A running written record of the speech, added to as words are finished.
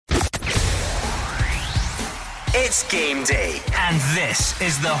It's game day, and this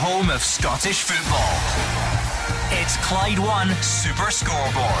is the home of Scottish football. It's Clyde 1 Super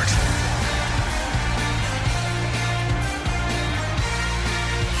Scoreboard.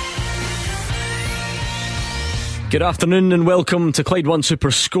 Good afternoon and welcome to Clyde 1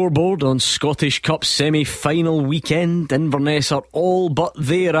 Super Scoreboard on Scottish Cup semi-final weekend. Inverness are all but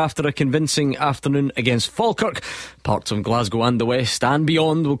there after a convincing afternoon against Falkirk. Parts of Glasgow and the West and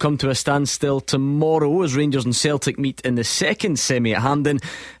beyond will come to a standstill tomorrow as Rangers and Celtic meet in the second semi at Hampden,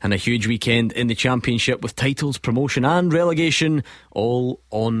 and a huge weekend in the Championship with titles, promotion and relegation all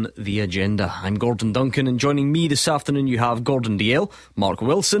on the agenda. I'm Gordon Duncan, and joining me this afternoon you have Gordon Dalziel, Mark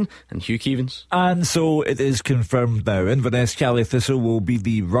Wilson and Hugh Keevins. And so it is confirmed now, Inverness Cally Thistle will be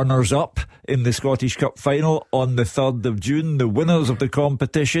the runners-up in the Scottish Cup final on the 3rd of June. The winners of the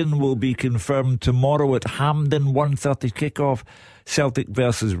competition will be confirmed tomorrow at Hampden, 1:30 kick-off, Celtic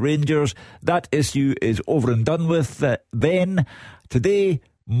versus Rangers. That issue is over and done with. Then, today,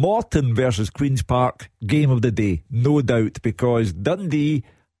 Morton versus Queen's Park, game of the day, no doubt, because Dundee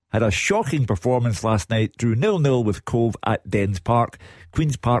had a shocking performance last night, drew 0-0 with Cove at Dens Park.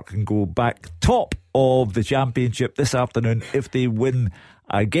 Queen's Park can go back top of the Championship this afternoon if they win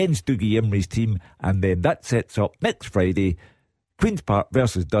against Dougie Imrie's team, and then that sets up next Friday, Queen's Park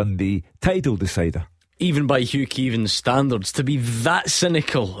versus Dundee, title decider. Even by Hugh Keevins standards, to be that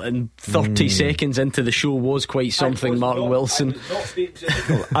cynical and 30 seconds into the show was quite something, Mark Wilson.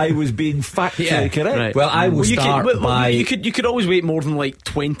 I was being factually correct. Right. Well, I will You could always wait more than like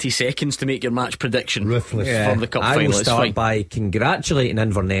 20 seconds to make your match prediction. Ruthless. For the Cup I final. will start by congratulating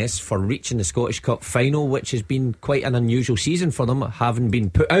Inverness for reaching the Scottish Cup final, which has been quite an unusual season for them, having been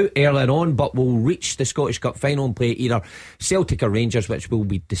put out earlier on, but will reach the Scottish Cup final and play either Celtic or Rangers, which will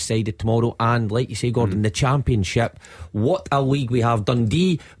be decided tomorrow. And like you say, Gordon, in the Championship, what a league we have.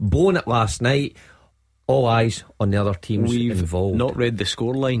 Dundee blown it last night. All eyes on the other teams involved. Not read the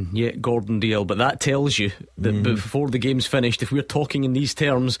scoreline yet, Gordon Dalziel, but that tells you that before the game's finished, if we're talking in these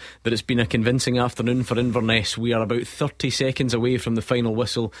terms, that it's been a convincing afternoon for Inverness. We are about 30 seconds away from the final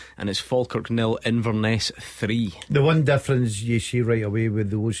whistle, and it's Falkirk 0, Inverness 3. The one difference you see right away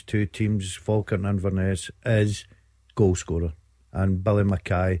with those two teams, Falkirk and Inverness, is goal scorer. And Billy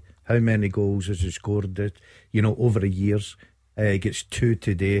Mackay, how many goals has he scored over the years? He gets 2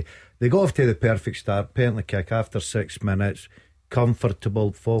 today. They got off to the perfect start, penalty kick after 6 minutes,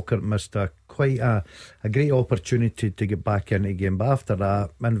 comfortable. Falkirk missed quite a great opportunity to get back into the game, but after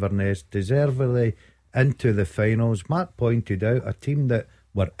that, Inverness deservedly into the finals. Mark pointed out a team that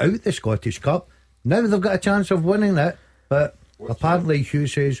were out the Scottish Cup. Now they've got a chance of winning it, but apparently Hugh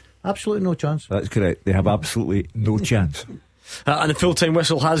says absolutely no chance. That's correct, they have absolutely no chance. And the full-time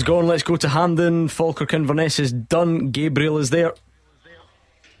whistle has gone. Let's go to Hampden. Falkirk Inverness is done. Gabriel is there.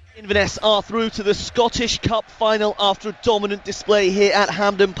 Inverness are through to the Scottish Cup final after a dominant display here at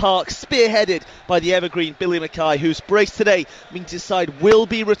Hampden Park, spearheaded by the evergreen Billy Mackay, whose brace today means his side will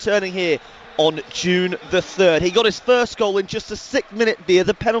be returning here on June the 3rd. He got his first goal in just a 6 minute via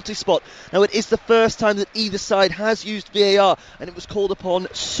the penalty spot. Now, it is the first time that either side has used VAR, and it was called upon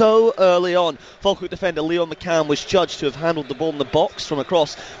so early on. Falkirk defender Leon McCann was judged to have handled the ball in the box from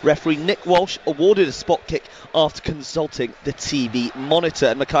across. Referee Nick Walsh awarded a spot kick after consulting the TV monitor,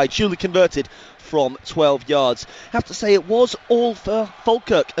 and Mackay duly converted from 12 yards. I have to say, it was all for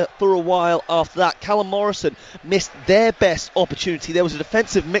Falkirk for a while after that. Callum Morrison missed their best opportunity. There was a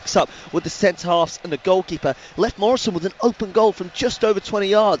defensive mix-up with the centre-halves and the goalkeeper. Left Morrison with an open goal from just over 20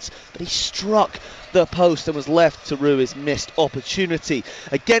 yards, but he struck the post and was left to rue his missed opportunity.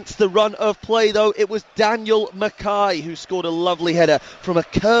 Against the run of play, though, it was Daniel Mackay who scored a lovely header from a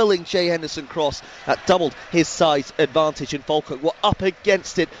curling Jay Henderson cross that doubled his side's advantage, and Falkirk were up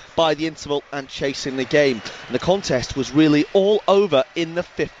against it by the interval and chasing the game. And the contest was really all over in the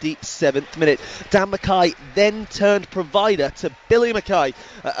 57th minute. Dan Mackay then turned provider to Billy Mackay,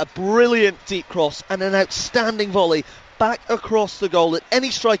 a brilliant deep cross and an outstanding volley back across the goal that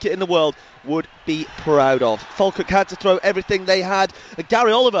any striker in the world would be proud of. Falkirk had to throw everything they had.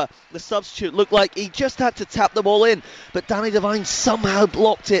 Gary Oliver, the substitute, looked like he just had to tap the ball in, but Danny Devine somehow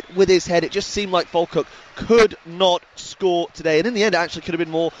blocked it with his head. It just seemed like Falkirk could not score today, and in the end it actually could have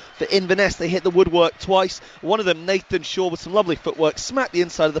been more for Inverness. They hit the woodwork twice. One of them, Nathan Shaw, with some lovely footwork, smacked the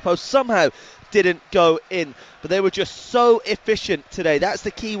inside of the post, somehow didn't go in, but they were just so efficient today. That's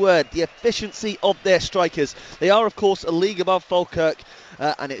the key word, the efficiency of their strikers. They are, of course, a league above Falkirk,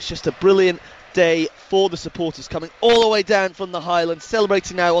 and it's just a brilliant day for the supporters coming all the way down from the Highlands,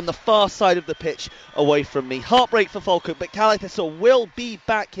 celebrating now on the far side of the pitch away from me. Heartbreak for Falkirk, but Cally Thistle will be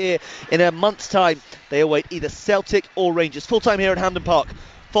back here in a month's time. They await either Celtic or Rangers. Full time here at Hampden Park.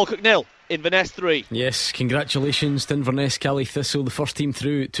 Falkirk 0, Inverness 3. Yes, congratulations to Inverness Cally Thistle, the first team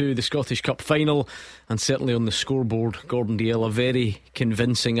through to the Scottish Cup final, and certainly on the scoreboard, Gordon Dalziel, a very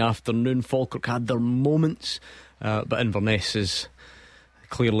convincing afternoon. Falkirk had their moments, but Inverness has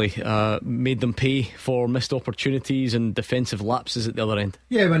clearly made them pay for missed opportunities and defensive lapses at the other end.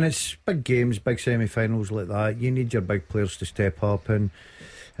 Yeah, when it's big games, big semi-finals like that, you need your big players to step up. And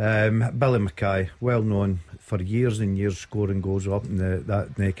Billy Mackay, well known for years and years scoring goals up in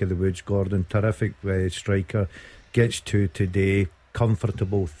that neck of the woods. Gordon, terrific striker, gets 2 today,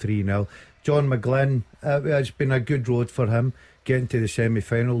 comfortable 3-0. John McGlynn, it's been a good road for him, getting to the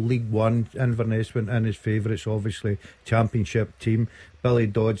semi-final. League One, Inverness went in as favourites, obviously championship team. Billy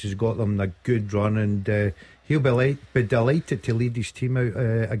Dodds has got them in a good run, and he'll be delighted to lead his team out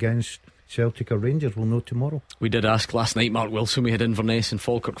against Celtic or Rangers. We'll know tomorrow. We did ask last night, Mark Wilson, we had Inverness and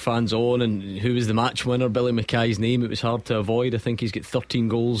Falkirk fans on, and who was the match winner. Billy Mackay's name, it was hard to avoid. I think he's got 13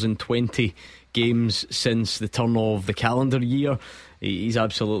 goals in 20 games since the turn of the calendar year. He's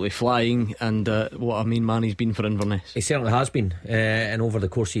absolutely flying, and what a main man he's been for Inverness. He certainly has been, and over the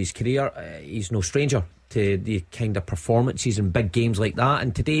course of his career, he's no stranger to the kind of performances in big games like that.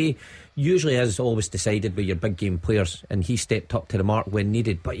 And today usually is always decided by your big game players, and he stepped up to the mark when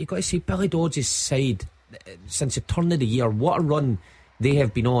needed. But you've got to see Billy Dodds' side since the turn of the year, what a run they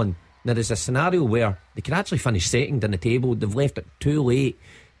have been on. Now there's a scenario where they could actually finish second in the table. They've left it too late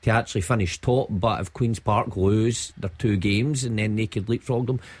to actually finish top, but if Queen's Park lose their 2 games and then they could leapfrog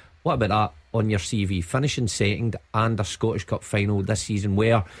them, what about that on your CV? Finishing second and a Scottish Cup final this season,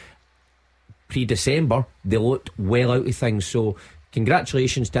 where pre-December they looked well out of things. So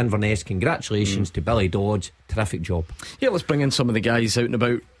congratulations to Inverness, congratulations to Billy Dodds, terrific job. Yeah, let's bring in some of the guys out and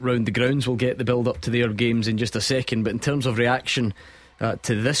about round the grounds. We'll get the build up to their games in just a second, but in terms of reaction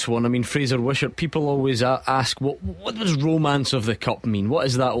to this one, I mean, Fraser Wishart, people always ask what does romance of the cup mean? What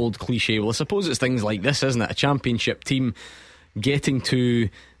is that old cliche? Well, I suppose it's things like this, isn't it? A championship team getting to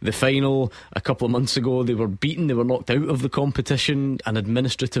the final. A couple of months ago they were beaten, they were knocked out of the competition, an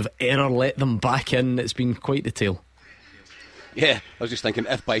administrative error let them back in. It's been quite the tale. Yeah, I was just thinking,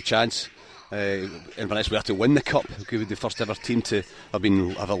 if by chance Inverness were to win the cup, we would be the first ever team to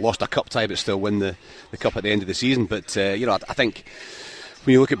have lost a cup tie but still win the cup at the end of the season. But I think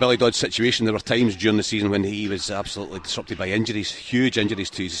when you look at Billy Dodd's situation, there were times during the season when he was absolutely disrupted by injuries, huge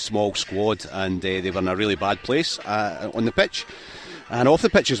injuries to his small squad, and they were in a really bad place on the pitch and off the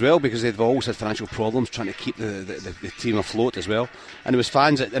pitch as well, because they've always had financial problems trying to keep the team afloat as well. And there was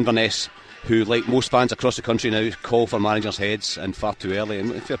fans at Inverness who, like most fans across the country now, call for managers' heads and far too early.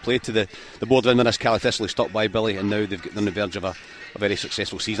 And fair play to the board of Inverness, Cally Thistle, stuck by Billy, and now they're on the verge of a very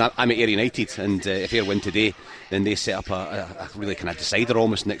successful season. I'm at Ayr United, and if Ayr win today, then they set up a really kind of decider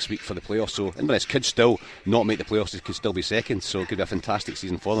almost next week for the playoffs. So Inverness could still not make the playoffs, they could still be second, so it could be a fantastic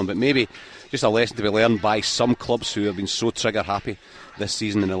season for them. But maybe just a lesson to be learned by some clubs who have been so trigger happy this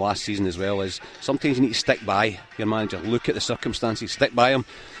season and the last season as well, is sometimes you need to stick by your manager, look at the circumstances, stick by him,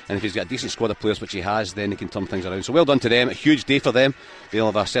 and if he's got a decent squad of players, which he has, then he can turn things around. So well done to them, a huge day for them. They'll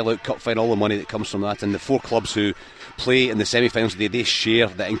have a sell-out cup final, all the money that comes from that, and the 4 clubs who play in the semi-finals today, they share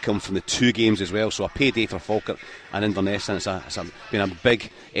the income from the 2 games as well. So a payday for Falkirk and Inverness, and it's been a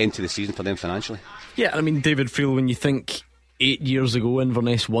big end to the season for them financially. Yeah, I mean, David Friel, when you think 8 years ago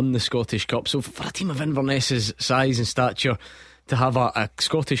Inverness won the Scottish Cup, so for a team of Inverness's size and stature to have a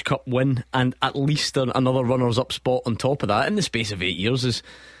Scottish Cup win and at least another runners-up spot on top of that in the space of 8 years is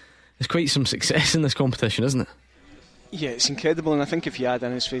quite some success in this competition, isn't it? Yeah, it's incredible, and I think if you add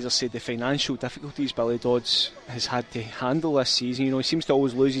in, as Fraser said, the financial difficulties Billy Dodds has had to handle this season, he seems to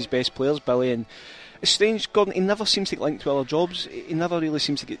always lose his best players, Billy, and it's strange, Gordon, he never seems to get linked to other jobs, he never really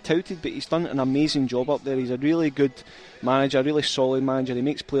seems to get touted, but he's done an amazing job up there. He's a really good manager, a really solid manager, he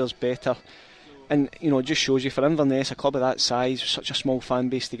makes players better. And, it just shows you, for Inverness, a club of that size, such a small fan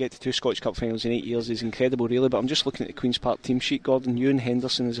base, to get to 2 Scottish Cup finals in 8 years is incredible, really. But I'm just looking at the Queen's Park team sheet, Gordon. Ewan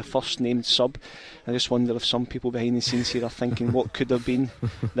Henderson is a first named sub. I just wonder if some people behind the scenes here are thinking what could have been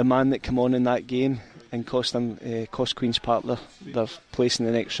the man that came on in that game and cost Queen's Park their place in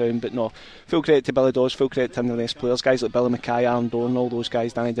the next round. But no, full credit to Billy Dodds, full credit to Inverness players, guys like Billy Mackay, Aaron Dorn, all those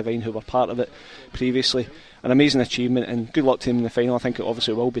guys, Danny Devine, who were part of it previously. An amazing achievement, and good luck to him in the final. I think it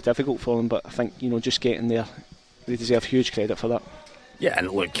obviously will be difficult for them, but I think just getting there, they deserve huge credit for that. Yeah,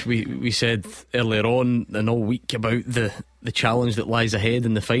 and look, we said earlier on and all week about the challenge that lies ahead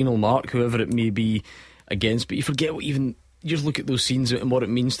in the final, Mark, whoever it may be against, but you forget you just look at those scenes and what it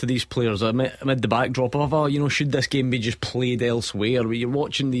means to these players amid the backdrop of should this game be just played elsewhere, where you're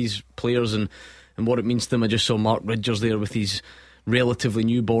watching these players and what it means to them. I just saw Mark Ridgers there with his relatively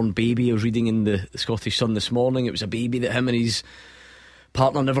newborn baby. I was reading in the Scottish Sun this morning, it was a baby that him and his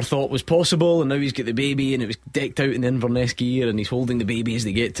partner never thought was possible, and now he's got the baby and it was decked out in the Inverness gear and he's holding the baby as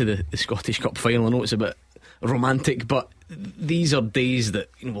they get to the Scottish Cup final. I know it's a bit romantic, but these are days that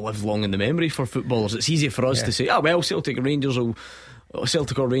will live long in the memory for footballers. It's easy for us to say, well, Celtic or Rangers will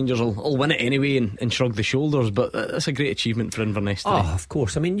win it anyway and shrug the shoulders, but that's a great achievement for Inverness today. Of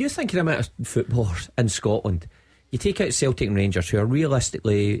course. I mean, you think of the amount of footballers in Scotland. You take out Celtic and Rangers, who are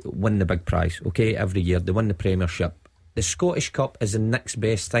realistically win the big prize, okay, every year. They win the Premiership. The Scottish Cup is the next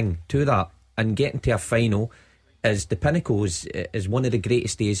best thing to that, and getting to a final is the pinnacle, is one of the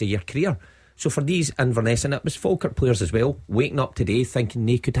greatest days of your career. So for these Inverness, and it was Falkirk players as well, waking up today thinking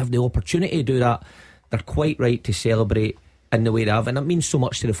they could have the opportunity to do that, they're quite right to celebrate in the way they have, and it means so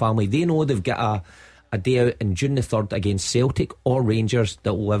much to the family. They know they've got a day out in June the 3rd against Celtic or Rangers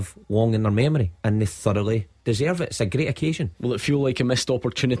that will live long in their memory, and they thoroughly deserve it. It's a great occasion. Will it feel like a missed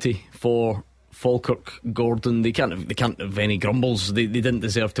opportunity for Falkirk, Gordon? They can't have any grumbles. They didn't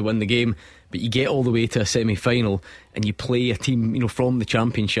deserve to win the game, but you get all the way to a semi-final and you play a team from the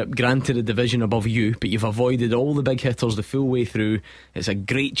Championship, granted a division above you, but you've avoided all the big hitters the full way through. It's a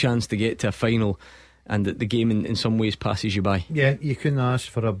great chance to get to a final, and the game in some ways passes you by. Yeah, you couldn't ask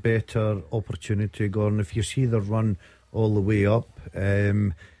for a better opportunity, Gordon. If you see the run all the way up,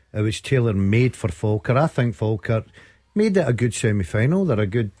 it was tailor-made for Falkirk. I think Falkirk made it a good semi-final. They're a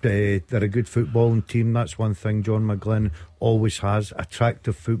good footballing team. That's one thing John McGlynn always has: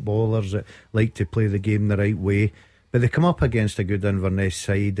 attractive footballers that like to play the game the right way. But they come up against a good Inverness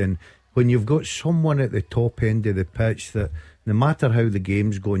side, and when you've got someone at the top end of the pitch that no matter how the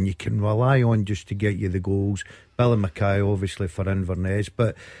game's going, you can rely on just to get you the goals. Billy Mackay obviously for Inverness,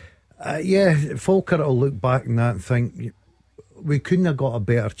 but Falkirk will look back on that and think we couldn't have got a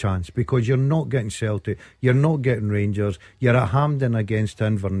better chance, because you're not getting Celtic, you're not getting Rangers, you're at Hampden against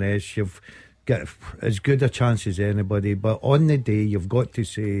Inverness, you've got as good a chance as anybody. But on the day, you've got to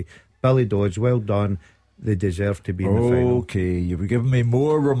say, Billy Dodds, well done. They deserve to be in the final. Okay, you've given me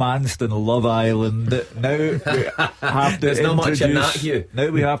more romance than Love Island. Now we have to There's not much in that, Hugh. Now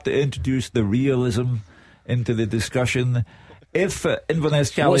we have to introduce the realism into the discussion. If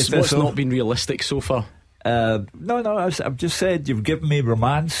Inverness Cali what's not been realistic so far? No, I've just said you've given me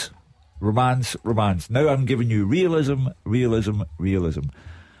romance. Now I'm giving you realism.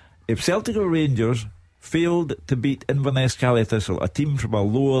 If Celtic or Rangers failed to beat Inverness Cali Thistle, a team from a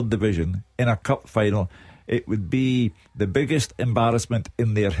lower division, in a cup final, it would be the biggest embarrassment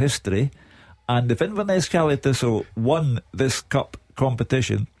in their history. And if Inverness Cali Thistle won this cup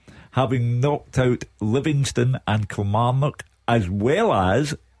competition, having knocked out Livingston and Kilmarnock, as well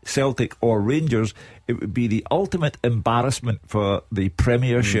as Celtic or Rangers, it would be the ultimate embarrassment for the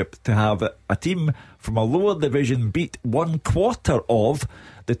Premiership to have a team from a lower division beat 1/4 of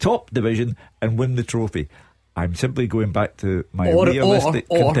the top division and win the trophy. I'm simply going back to my realistic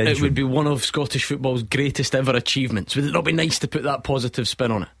contention. Or it would be one of Scottish football's greatest ever achievements. Would it not be nice to put that positive spin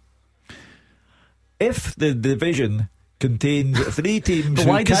on it? If the division contains 3 teams, but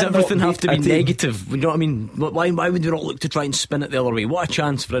why does everything have to be negative? You know what I mean? Why would we not look to try and spin it the other way? What a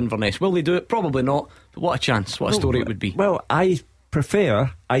chance for Inverness. Will they do it? Probably not. But what a chance. What a story it would be. Well, I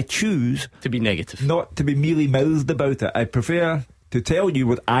choose to be negative, not to be mealy mouthed about it. I prefer to tell you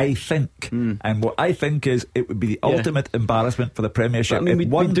what I think, and what I think is it would be the ultimate embarrassment for the Premiership. But, I mean,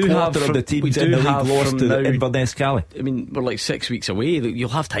 if 1/4 of the teams in the league lost to Inverness Cali. I mean, we're like 6 weeks away. You'll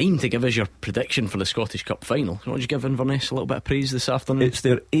have time to give us your prediction for the Scottish Cup final. Why don't you give Inverness a little bit of praise this afternoon? It's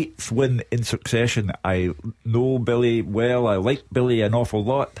their 8th win in succession. I know Billy well. I like Billy an awful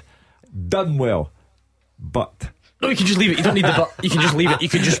lot. Done well, but no, you can just leave it. You don't need the but. You can just leave it. You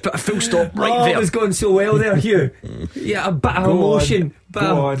can just put a full stop right there. It was going so well there, Hugh. Yeah, a bit of emotion, bit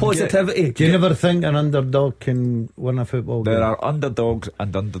of positivity. Do you never think an underdog can win a football game? There are underdogs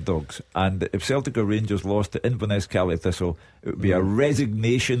and underdogs, and if Celtic or Rangers lost to Inverness Cali Thistle, it would be a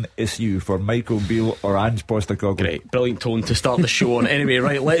resignation issue for Michael Beale or Ange Postecoglou. Great, brilliant tone to start the show on. Anyway,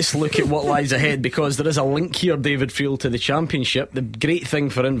 right, let's look at what lies ahead, because there is a link here, David Friel, to the Championship. The great thing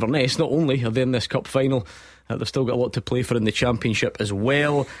for Inverness, not only are they in this cup final, they've still got a lot to play for in the Championship as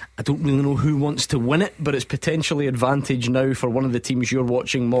well. I don't really know who wants to win it, but it's potentially advantage now for one of the teams you're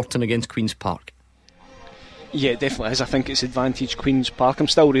watching, Morton against Queen's Park. Yeah, it definitely is. I think it's advantage Queen's Park. I'm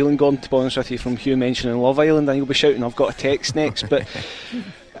still reeling, Gordon, to be honest with you, from Hugh mentioning Love Island, and he'll be shouting I've got a text next. But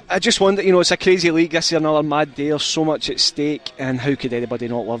I just wonder, it's a crazy league. This is another mad day. There's so much at stake, and how could anybody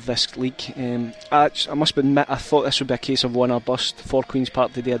not love this league? I must admit, I thought this would be a case of one or bust for Queen's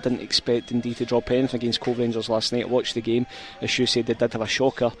Park today. I didn't expect indeed to drop anything against Cove Rangers last night. I watched the game. As Hugh said, they did have a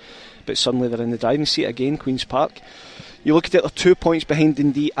shocker, but suddenly they're in the driving seat again, Queen's Park. You look at it, they're 2 points behind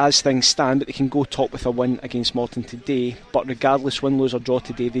Dundee as things stand, but they can go top with a win against Morton today. But regardless, win, lose or draw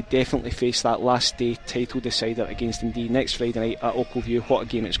today, they definitely face that last day title decider against Dundee next Friday night at Ochilview. What a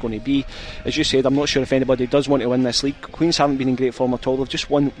game it's going to be. As you said, I'm not sure if anybody does want to win this league. Queens haven't been in great form at all. They've just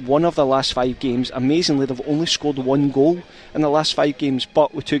won one of their last 5 games. Amazingly, they've only scored 1 goal in the last 5 games,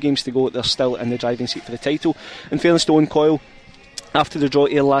 but with 2 games to go, they're still in the driving seat for the title. In fairness to Owen Coyle, after the draw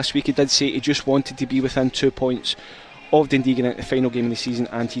here last week, he did say he just wanted to be within 2 points of Dundee getting into the final game of the season,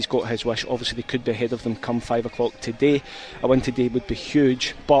 and he's got his wish. Obviously they could be ahead of them come 5 o'clock today. A win today would be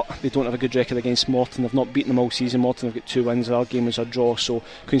huge, but they don't have a good record against Morton. They've not beaten them all season. Morton have got 2 wins. Our game was a draw, so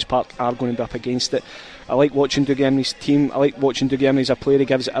Queen's Park are going to be up against it. I like watching Dougie Emery's team. I like watching Dougie Emery as a player. He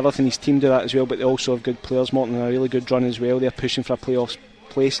gives it everything. His team do that as well, but they also have good players. Morton are a really good run as well. They're pushing for a playoffs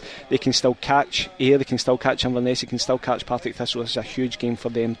place. They can still catch Ayr, they can still catch Inverness, they can still catch Partick Thistle. This is a huge game for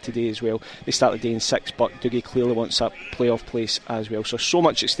them today as well. They start the day in 6th, but Dougie clearly wants that playoff place as well. So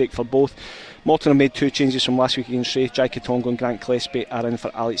much at stake for both. Morton have made 2 changes from last week against Ray. Jai Katongo and Grant Clespie are in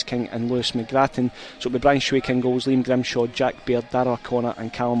for Alex King and Lewis McGrattan. So it'll be Brian Schwake in goals, Liam Grimshaw, Jack Baird, Darragh O'Connor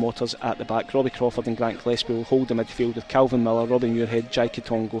and Callum Waters at the back. Robbie Crawford and Grant Clespie will hold the midfield with Calvin Miller, Robin Muirhead, Jai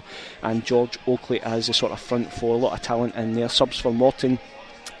Katongo and George Oakley as the sort of front 4. A lot of talent in there. Subs for Morton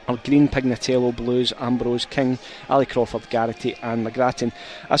are Green, Pignatello, Blues, Ambrose, King, Ali Crawford, Garrity and McGrattan.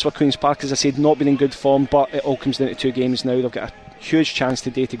 As for Queen's Park, as I said, not been in good form, but it all comes down to 2 games now. They've got a huge chance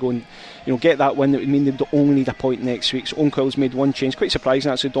today to go and get that win. That would mean they'd only need a point next week. So Owen Coyle's made 1 change, quite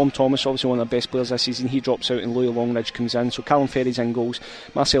surprising actually. Dom Thomas, obviously one of the best players this season, he drops out and Louis Longridge comes in. So Callum Ferry's in goals,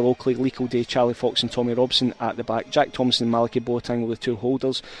 Marcel Oakley, Leco Day, Charlie Fox and Tommy Robson at the back. Jack Thompson and Malachi Boateng were the 2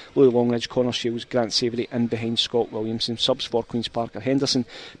 holders. Louis Longridge, Connor Shields, Grant Savoury in behind Scott Williamson. Subs for Queen's Park are Henderson,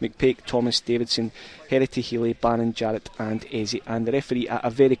 McPake, Thomas, Davidson, Herity, Healy, Bannon, Jarrett and Eze. And the referee at a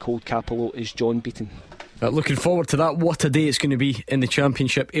very cold Capello is John Beaton. Looking forward to that. What a day it's going to be in the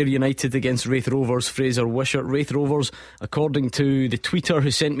Championship. Ayr United against Raith Rovers. Fraser Wishart. Raith Rovers, according to the tweeter who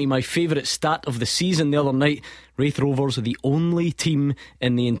sent me my favourite stat of the season the other night, Raith Rovers are the only team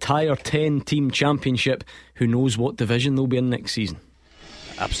in the entire 10-team Championship who knows what division they'll be in next season.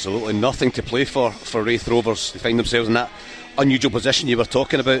 Absolutely nothing to play for Raith Rovers. They find themselves in that unusual position you were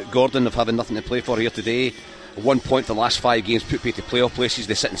talking about, Gordon, of having nothing to play for here today. 1 point for the last 5 games put pay to playoff places.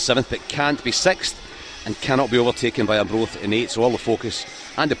 They sit in 7th but can't be 6th and cannot be overtaken by Arbroath in 8th. So all the focus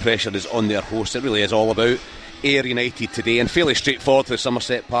and the pressure is on their hosts. It really is all about Ayr United today, and fairly straightforward for the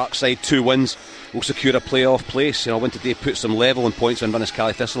Somerset Park side. 2 wins will secure a playoff place. A win today puts them level in points on Inverness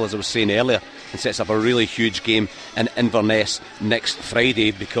Cally Thistle, as I was saying earlier, and sets up a really huge game in Inverness next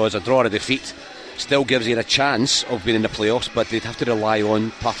Friday, because a draw or a defeat still gives you a chance of being in the playoffs, but they'd have to rely on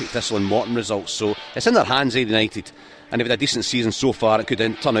Partick Thistle and Morton results. So it's in their hands, Ayr United, and they've had a decent season so far. It could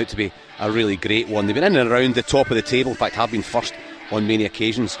turn out to be a really great one. They've been in and around the top of the table, in fact have been first on many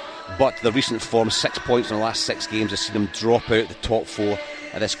occasions, but the recent form, 6 points in the last 6 games, has seen them drop out the top 4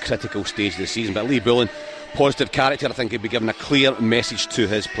 at this critical stage of the season. But Lee Bullen, positive character, I think he'd be giving a clear message to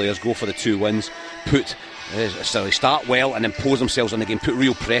his players: go for the 2 wins, start well and impose themselves on the game, put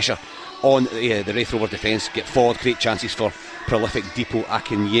real pressure on the Raith Rovers defence, get forward, create chances for prolific Dipo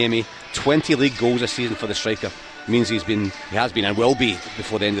Akinyemi. 20 league goals this season for the striker means he has been and will be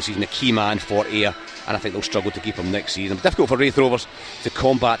before the end of the season a key man for Ayr, and I think they'll struggle to keep him next season. Difficult for Raith Rovers to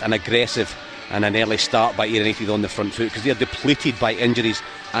combat an aggressive and an early start by Ayr United on the front foot, because they are depleted by injuries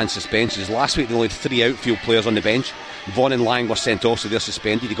and suspensions. Last week they only had 3 outfield players on the bench. Vaughan and Lang were sent off, so they're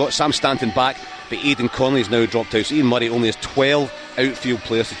suspended. He got Sam Stanton back, but Aidan Connolly's now dropped out. So Ian Murray only has 12 outfield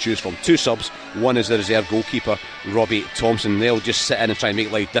players to choose from. 2 subs, 1 is the reserve goalkeeper, Robbie Thompson. They'll just sit in and try and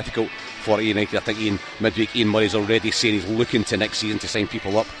make life difficult for Ayr United. I think midweek Ian Murray's already saying he's looking to next season to sign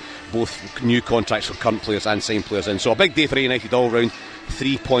people up, both new contracts for current players and sign players in. So a big day for Ayr United all round.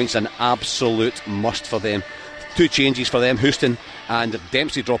 3 points, an absolute must for them. 2 changes for them: Houston and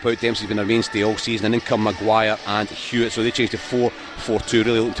Dempsey drop out. Dempsey's been a mainstay all season, and in come Maguire and Hewitt. So they changed to 4-4-2,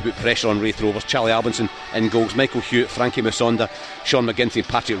 really looking to put pressure on Raith Rovers. Charlie Albinson in goals, Michael Hewitt, Frankie Musonda, Sean McGinty and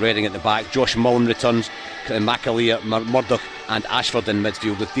Patrick Redding at the back. Josh Mullen returns, McAleer, Murdoch and Ashford in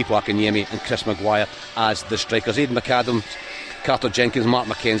midfield, with Dipo Akinyemi and Chris Maguire as the strikers. Aidan McAdams, Carter Jenkins, Mark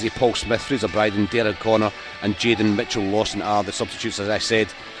McKenzie, Paul Smith, Fraser Bryden, Derek Connor and Jayden Mitchell-Lawson are the substitutes. As I said,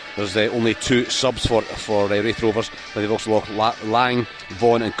 there's only 2 subs for Raith Rovers, but they've also lost Lang,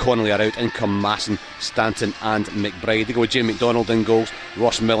 Vaughan and Connolly are out. In come Masson, Stanton and McBride. They go with Jamie McDonald in goals,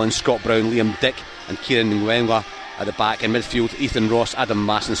 Ross Millen, Scott Brown, Liam Dick and Kieran Ngwengwa at the back. In midfield, Ethan Ross, Adam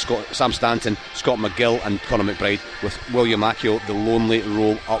Masson, Sam Stanton, Scott McGill and Conor McBride, with William Accio the lonely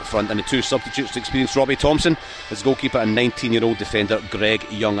role up front. And the 2 substitutes to experience Robbie Thompson as goalkeeper and 19-year-old defender Greg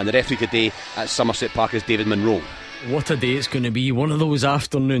Young. And the referee today at Somerset Park is David Monroe. What a day it's going to be. One of those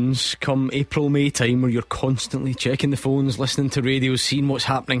afternoons come April, May time where you're constantly checking the phones, listening to radio, seeing what's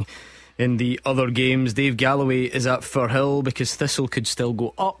happening in the other games. Dave Galloway is at Firhill because Thistle could still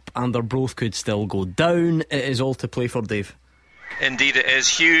go up and Arbroath could still go down. It is all to play for, Dave. Indeed it is.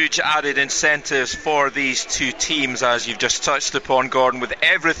 Huge added incentives for these two teams, as you've just touched upon, Gordon, with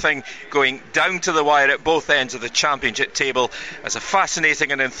everything going down to the wire at both ends of the championship table as a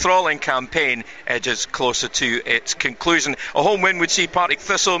fascinating and enthralling campaign edges closer to its conclusion. A home win would see Partick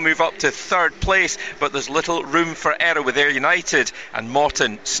Thistle move up to third place, but there's little room for error with Ayr United and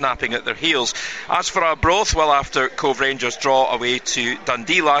Morton snapping at their heels. As for Arbroath, well, after Cove Rangers draw away to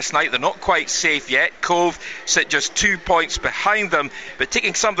Dundee last night, they're not quite safe yet. Cove sit just 2 points behind them, but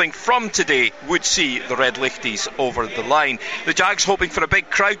taking something from today would see the Red Lichties over the line. The Jags hoping for a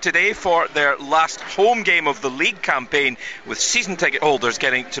big crowd today for their last home game of the league campaign, with season ticket holders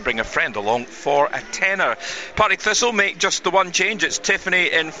getting to bring a friend along for a tenner. Partick Thistle make just the one change. It's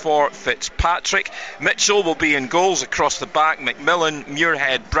Tiffany in for Fitzpatrick. Mitchell will be in goals across the back. McMillan,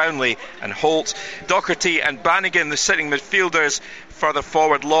 Muirhead, Brownlee and Holt. Docherty and Bannigan, the sitting midfielders. Further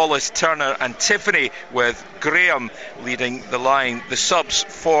forward, Lawless, Turner and Tiffany, with Graham leading the line. The subs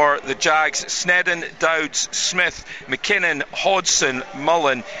for the Jags: Snedden, Dowds, Smith, McKinnon, Hodgson,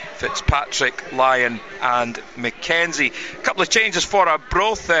 Mullen, Fitzpatrick, Lyon and McKenzie. A couple of changes for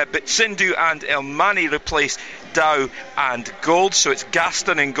Arbroath. Bitsindu and Elmani replace Dow and Gold, so it's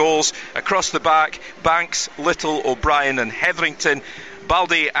Gaston in goals. Across the back, Banks, Little, O'Brien and Hetherington.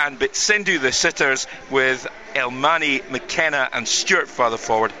 Baldy and Bitsindu the sitters, with Elmani, McKenna and Stewart further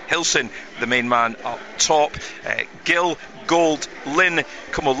forward. Hilson, the main man, up top. Gill, Gold, Lynn,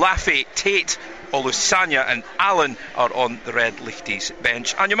 Komolafe, Tate, Olusanya and Allen are on the Red Lichties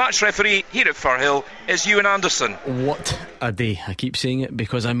bench. And your match referee here at Firhill is Ewan Anderson. What a day. I keep saying it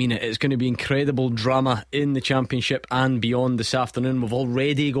because I mean it. It's going to be incredible drama in the Championship and beyond this afternoon. We've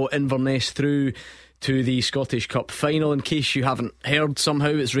already got Inverness through to the Scottish Cup final. In case you haven't heard, somehow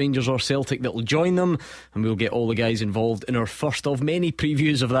it's Rangers or Celtic that will join them, and we'll get all the guys involved in our first of many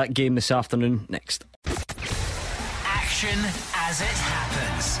previews of that game this afternoon next. Action as it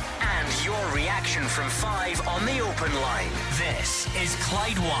happens, and your reaction from 5 on the open line. This is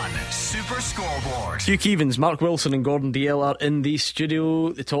Clyde One Super Scoreboard. Hugh Keevins, Mark Wilson and Gordon Dalziel are in the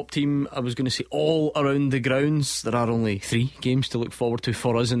studio. The top team, I was going to say, all around the grounds. There are only 3 games to look forward to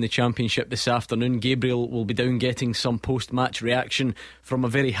for us in the Championship this afternoon. Gabriel will be down getting some post-match reaction from a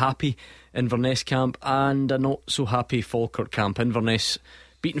very happy Inverness camp and a not so happy Falkirk camp. Inverness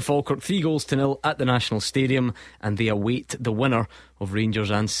beaten Falkirk 3-0 at the National Stadium, and they await the winner of Rangers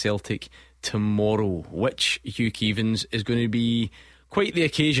and Celtic tomorrow, which, Hugh Keevins, is going to be quite the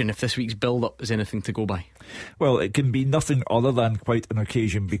occasion if this week's build-up is anything to go by. Well, it can be nothing other than quite an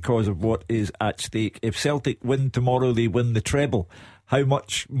occasion because of what is at stake. If Celtic win tomorrow, they win the treble. How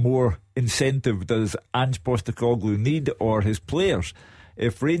much more incentive does Ange Postecoglou need, or his players?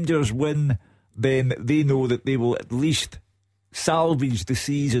 If Rangers win, then they know that they will at least salvage the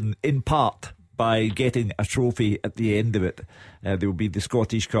season in part by getting a trophy at the end of it. They will be the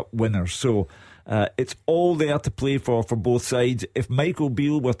Scottish Cup winners. So it's all there to play for both sides. If Michael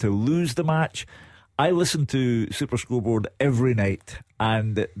Beale were to lose the match, I listen to Super Scoreboard every night,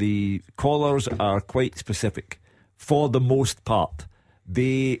 and the callers are quite specific. For the most part,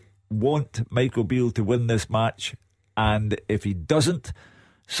 they want Michael Beale to win this match, and if he doesn't,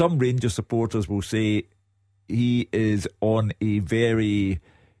 some Rangers supporters will say he is on a very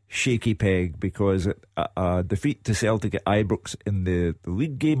shaky peg, because a defeat to Celtic at Ibrox in the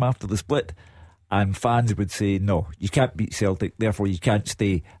league game after the split, and fans would say, no, you can't beat Celtic, therefore you can't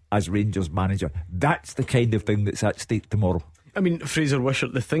stay as Rangers manager. That's the kind of thing that's at stake tomorrow. I mean, Fraser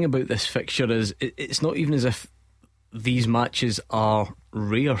Wishart, the thing about this fixture is it's not even as if these matches are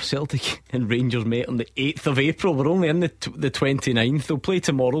rare. Celtic and Rangers met on the 8th of April. We're only in the 29th. They'll play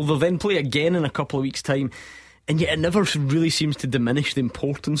tomorrow. They'll then play again in a couple of weeks' time. And yet it never really seems to diminish the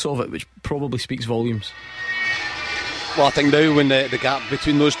importance of it, which probably speaks volumes. Well, I think now when the gap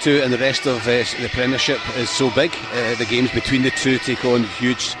between those two and the rest of the Premiership is so big, the games between the two take on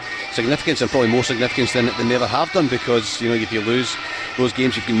huge significance, and probably more significance than they ever have done, because, you know, if you lose those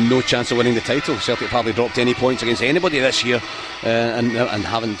games, you've got no chance of winning the title. Celtic have hardly dropped any points against anybody this year, and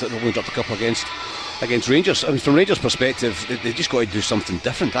haven't only dropped a couple against Rangers. I mean, from Rangers' perspective, they just got to do something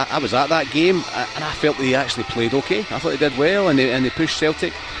different. I was at that game, and I felt they actually played okay. I thought they did well, and they pushed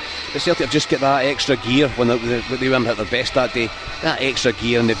Celtic. But Celtic have just got that extra gear when they weren't at their best that day. That extra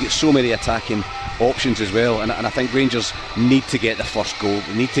gear, and they've got so many attacking options as well. And I think Rangers need to get the first goal.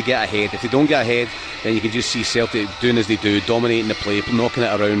 They need to get ahead. If they don't get ahead, then you can just see Celtic doing as they do, dominating the play, knocking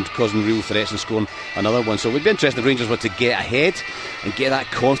it around, causing real threats and scoring another one. So it would be interesting if Rangers were to get ahead and get that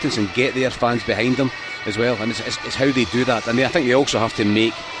confidence and get their fans behind them as well. And it's how they do that. And I think they also have to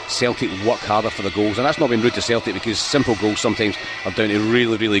make Celtic work harder for the goals. And that's not being rude to Celtic, because simple goals sometimes are down to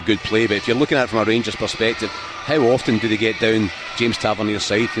really, really good play. But if you're looking at it from a Rangers perspective, how often do they get down James Tavernier's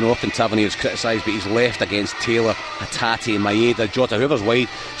side? Often Tavernier's criticised, but he's left against Taylor, Hatate, Maeda, Jota, whoever's wide,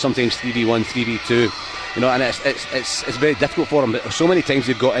 sometimes 3v1, 3v2. And it's very difficult for them. But so many times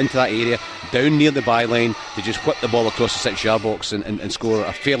they've got into that area, down near the byline, to just whip the ball across the 6-yard box and score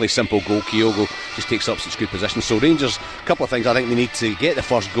a fairly simple goal. Kyogo just takes up such good position. So Rangers, a couple of things. I think they need to get the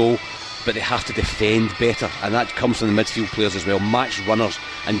first goal, but they have to defend better, and that comes from the midfield players as well. Match runners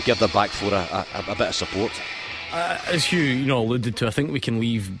and give their back four a bit of support. As Hugh alluded to, I think we can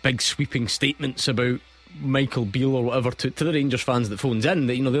leave big sweeping statements about Michael Beale or whatever to the Rangers fans that phones in.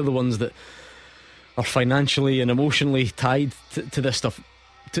 That they're the ones that are financially and emotionally tied to this stuff.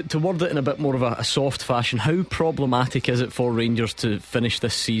 To word it in a bit more of a soft fashion, how problematic is it for Rangers to finish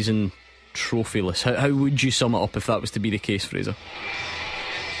this season trophyless? How would you sum it up if that was to be the case, Fraser?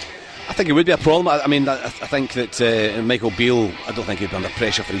 I think it would be a problem. I think that Michael Beale, I don't think he'd be under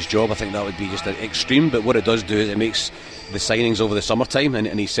pressure for his job. I think that would be just extreme. But what it does do is it makes the signings over the summertime,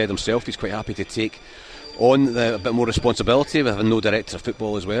 and he said himself he's quite happy to take on a bit more responsibility with having no director of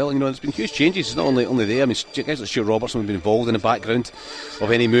football as well. There's been huge changes. It's not only there. I mean, guys like Stuart Robertson have been involved in the background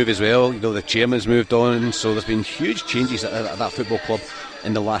of any move as well. The chairman's moved on, so there's been huge changes at that football club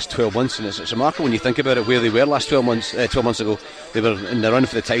in the last 12 months, and it's remarkable when you think about it where they were last 12 months ago. They were in the run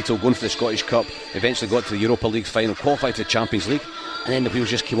for the title, going for the Scottish Cup, eventually got to the Europa League final, qualified for the Champions League, and then the wheels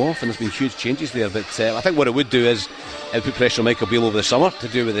just came off, and there's been huge changes there. But I think what it would do is it would put pressure on Michael Beale over the summer to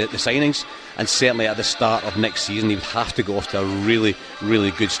do with the signings, and certainly at the start of next season he would have to go off to a really, really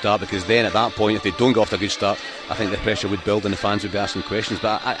good start, because then at that point, if they don't go off to a good start, I think the pressure would build and the fans would be asking questions.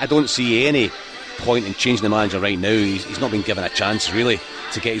 But I don't see any point in changing the manager right now. He's not been given a chance really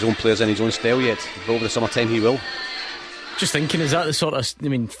to get his own players in his own style yet, but over the summertime he will. Just thinking, is that the sort of,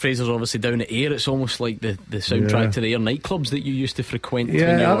 Fraser's obviously down at Ayr, it's almost like the soundtrack to the Ayr nightclubs that you used to frequent.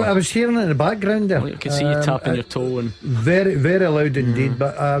 Yeah, I was hearing it in the background there. I could see you tapping your toe and very, very loud indeed.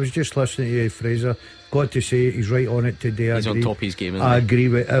 But I was just listening to you, Fraser. Got to say, he's right on it today. He's on top of his game, isn't I he? agree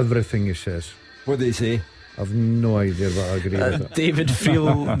with everything he says. What did he say? I've no idea, but I agree with it. David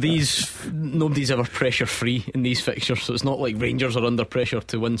Friel, nobody's ever pressure free in these fixtures, so it's not like Rangers are under pressure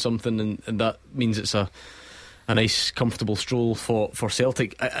to win something, and that means it's a nice comfortable stroll for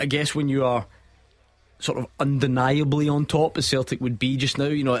Celtic. I guess when you are sort of undeniably on top, as Celtic would be just now,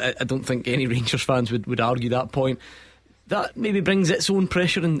 I don't think any Rangers fans would argue that point. That maybe brings its own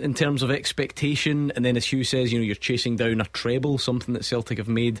pressure in terms of expectation, and then as Hugh says, you're chasing down a treble, something that Celtic have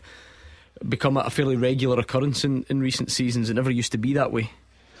made become a fairly regular occurrence in recent seasons. It never used to be that way.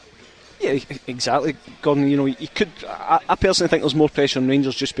 Yeah, exactly, Gordon. You could. I personally think there's more pressure on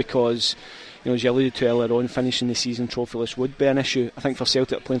Rangers just because, as you alluded to earlier on, finishing the season trophyless would be an issue. I think for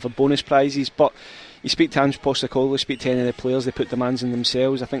Celtic playing for bonus prizes, but you speak to Ange Postecoglou, speak to any of the players, they put demands on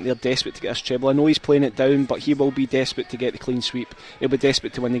themselves. I think they're desperate to get this treble. I know he's playing it down, but he will be desperate to get the clean sweep. He'll be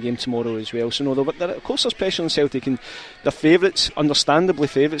desperate to win the game tomorrow as well. So of course there's pressure on Celtic, and they're favourites, understandably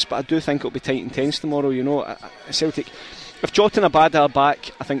favourites, but I do think it'll be tight and tense tomorrow. Celtic, if Jota and Abada are back,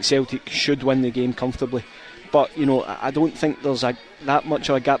 I think Celtic should win the game comfortably. But I don't think there's that much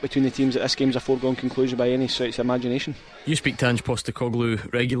of a gap between the teams that this game's a foregone conclusion by any stretch of imagination. You speak to Ange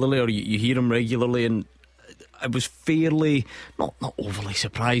Postecoglou regularly, or you hear him regularly, and I was fairly not overly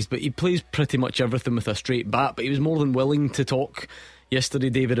surprised, but he plays pretty much everything with a straight bat. But he was more than willing to talk yesterday,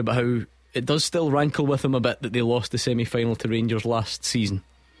 David, about how it does still rankle with him a bit that they lost the semi-final to Rangers last season.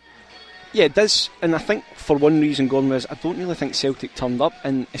 Yeah, it does, and I think for one reason, Gordon, is I don't really think Celtic turned up,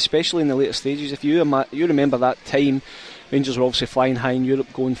 and especially in the later stages. If you remember that time, Rangers were obviously flying high in Europe,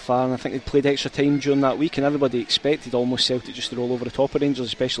 going far, and I think they played extra time during that week, and everybody expected almost Celtic just to roll over the top of Rangers,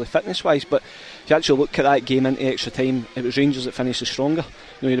 especially fitness-wise. But if you actually look at that game into extra time, it was Rangers that finished the stronger.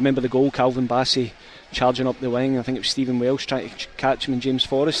 You remember the goal, Calvin Bassey charging up the wing. I think it was Stephen Welsh trying to catch him, and James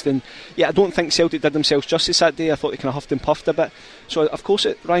Forrest. And yeah, I don't think Celtic did themselves justice that day. I thought they kind of huffed and puffed a bit. So of course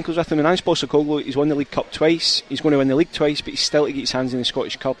it rankles with him. And Ange Postecoglou, he's won the League Cup twice. He's going to win the league twice, but he's still to get his hands in the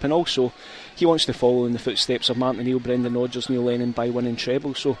Scottish Cup. And also, he wants to follow in the footsteps of Martin O'Neill, Brendan Rodgers, Neil Lennon by winning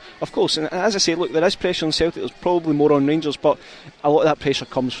treble. So of course, and as I say, look, there is pressure on Celtic. There's probably more on Rangers, but a lot of that pressure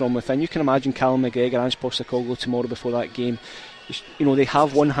comes from within. You can imagine Callum McGregor, Ange Postecoglou tomorrow before that game, you know, they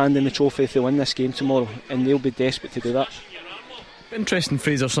have one hand in the trophy if they win this game tomorrow, and they'll be desperate to do that. Interesting,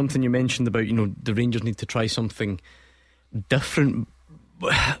 Fraser, something you mentioned about, you know, the Rangers need to try something different,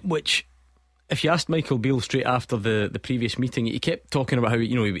 which, if you asked Michael Beale straight after the previous meeting, he kept talking about how,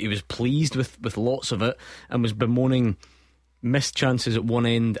 you know, he was pleased with lots of it and was bemoaning missed chances at one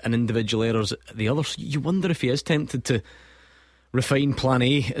end and individual errors at the other. So you wonder if he is tempted to refine plan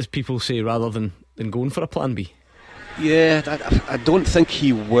A, as people say, rather than going for a plan B. Yeah, I don't think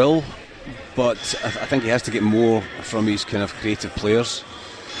he will, but I think he has to get more from his kind of creative players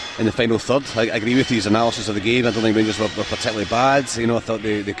in the final third. I agree with his analysis of the game. I don't think Rangers were particularly bad. You know, I thought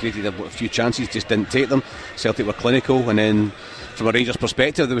they created a few chances, just didn't take them. Celtic were clinical, and then from a Rangers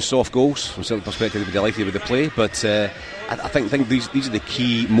perspective there was soft goals. From Celtic perspective, they'd be delighted with the play, but I think these are the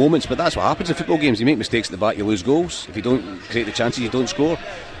key moments. But that's what happens in football games. You make mistakes at the back, you lose goals. If you don't create the chances, you don't score.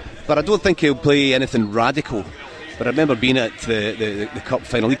 But I don't think he'll play anything radical. But I remember being at the Cup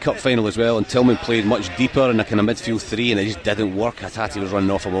final, League Cup final as well, and Tillman played much deeper in a kind of midfield three, and it just didn't work. Hatate was running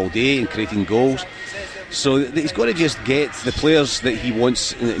off him all day and creating goals. So he's got to just get the players that he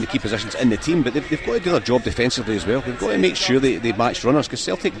wants in the key positions in the team, but they've got to do their job defensively as well. They've got to make sure they match runners, because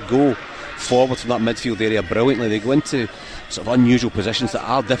Celtic go forward from that midfield area brilliantly. They go into sort of unusual positions that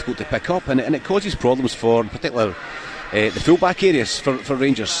are difficult to pick up, and it causes problems for, in particular, the full-back areas for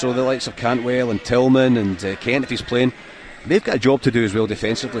Rangers. So the likes of Cantwell and Tillman and Kent, if he's playing, they've got a job to do as well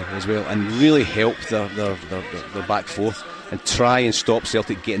defensively as well, and really help their back four and try and stop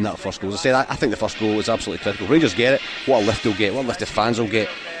Celtic getting that first goal. As I said, I think the first goal is absolutely critical. Rangers get it, what a lift they'll get, what a lift the fans will get.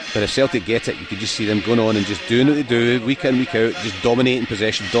 But if Celtic get it, you could just see them going on and just doing what they do week in, week out, just dominating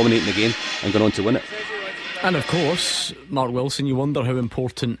possession, dominating the game, and going on to win it. And of course, Mark Wilson, you wonder how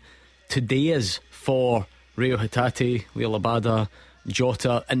important today is for Rio Hatate, Leo Labada,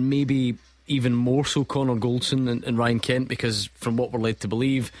 Jota, and maybe even more so Connor Goldson and Ryan Kent, because from what we're led to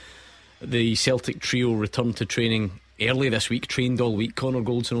believe, the Celtic trio returned to training early this week, trained all week. Connor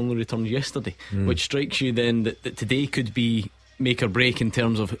Goldson only returned yesterday, which strikes you then that today could be make or break in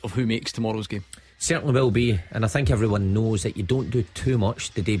terms of who makes tomorrow's game. Certainly will be, and I think everyone knows that you don't do too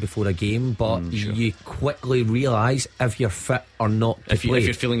much the day before a game, but you quickly realise if you're fit or not to play. If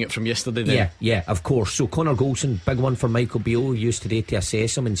you're feeling it from yesterday then. Yeah, of course. So Connor Goldson, big one for Michael Beale, used today to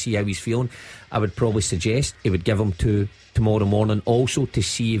assess him and see how he's feeling. I would probably suggest he would give him to tomorrow morning also to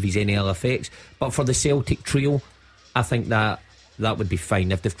see if he's any ill effects. But for the Celtic trio, I think that would be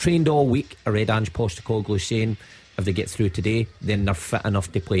fine. If they've trained all week, I read Ange Postecoglou saying if they get through today, then they're fit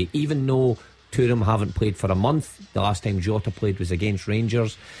enough to play, even though two of them haven't played for a month. The last time Jota played was against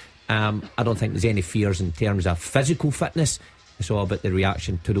Rangers. I don't think there's any fears in terms of physical fitness. It's all about the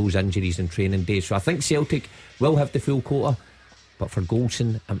reaction to those injuries in training days. So I think Celtic will have the full quota, but for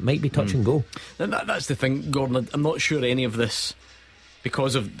Goldson it might be touch and go. That's the thing, Gordon. I'm not sure any of this,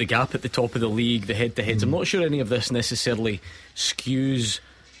 because of the gap at the top of the league, the head-to-heads, I'm not sure any of this necessarily skews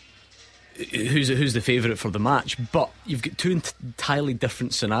who's the favourite for the match. But you've got two entirely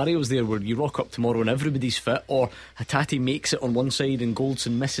different scenarios there, where you rock up tomorrow and everybody's fit, or Hatate makes it on one side and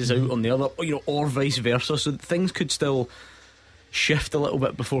Goldson misses out on the other, or vice versa. So things could still shift a little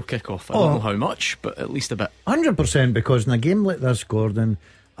bit before kick-off. I don't know how much, but at least a bit. 100%, because in a game like this, Gordon,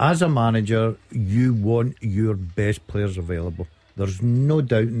 as a manager, you want your best players available. There's no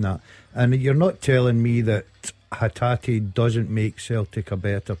doubt in that. And you're not telling me that Hatate doesn't make Celtic a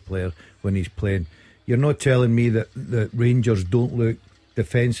better player when he's playing. You're not telling me that the Rangers don't look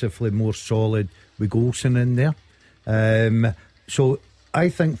defensively more solid with Goldson in there. So I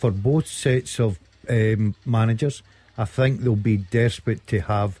think for both sets of managers, I think they'll be desperate to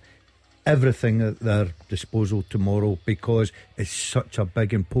have everything at their disposal tomorrow, because it's such a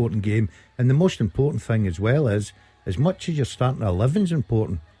big important game. And the most important thing as well is, as much as your starting 11's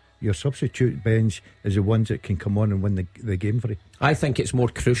important, your substitute bench is the ones that can come on and win the game for you. I think it's more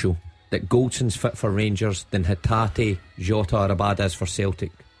crucial that Goldson's fit for Rangers than Hatate, Jota or Abada is for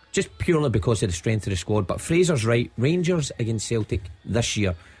Celtic, just purely because of the strength of the squad. But Fraser's right. Rangers against Celtic this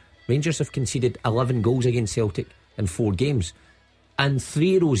year, Rangers have conceded 11 goals against Celtic in 4 games, and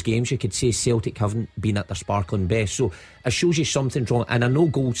 3 of those games you could say Celtic haven't been at their sparkling best. So it shows you something's wrong. And I know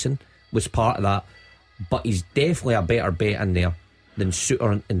Goldson was part of that, but he's definitely a better bet in there than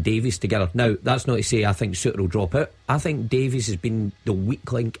Suter and Davies together. Now, that's not to say I think Suter will drop out. I think Davies has been the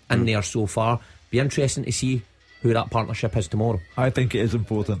weak link in there so far. Be interesting to see who that partnership is tomorrow. I think it is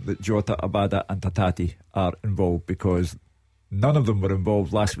important that Jota, Abada and Hatate are involved, because none of them were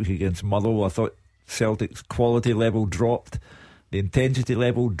involved last week against Motherwell. I thought Celtic's quality level dropped, the intensity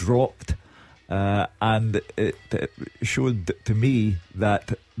level dropped, and it showed to me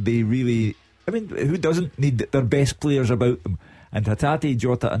that they really, I mean, who doesn't need their best players about them? And Hatate,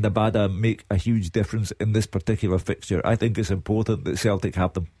 Jota and Abada make a huge difference in this particular fixture. I think it's important that Celtic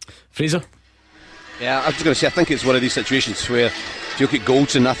have them. Fraser? Yeah, I was going to say, I think it's one of these situations where if you look at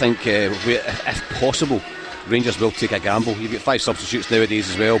Goldson, I think if possible, Rangers will take a gamble. You've got 5 substitutes nowadays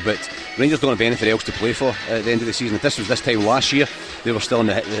as well, but Rangers don't have anything else to play for at the end of the season. If this was this time last year, they were still in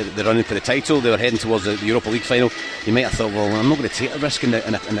the running for the title, they were heading towards the Europa League final, you might have thought, well, I'm not going to take a risk in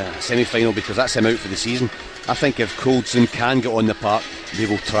a semi-final because that's him out for the season. I think if Goldson can get on the park, they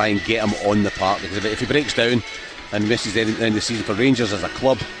will try and get him on the park, because if he breaks down and misses the end of the season for Rangers as a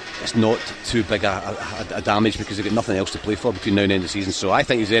club, it's not too big a damage, because they've got nothing else to play for between now and the end of the season. So I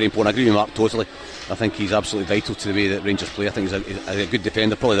think he's very important. I agree with Mark totally. I think he's absolutely vital to the way that Rangers play. I think he's a good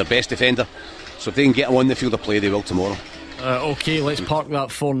defender, probably their best defender. So if they can get him on the field of play, they will tomorrow. OK, let's park that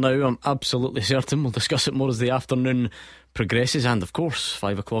for now. I'm absolutely certain we'll discuss it more as the afternoon progresses. And of course,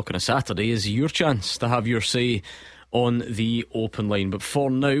 5 o'clock on a Saturday is your chance to have your say on the open line. But for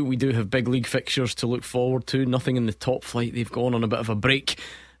now, we do have big league fixtures to look forward to. Nothing in the top flight. They've gone on a bit of a break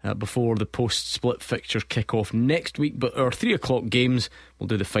before the post-split fixtures kick off next week. But our 3 o'clock games, we'll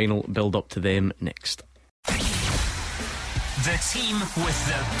do the final build up to them next. The team with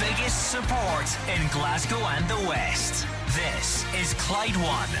the biggest support in Glasgow and the West. This is Clyde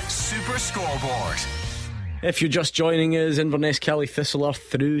One Super Scoreboard. If you're just joining us, Inverness Cali Thistle are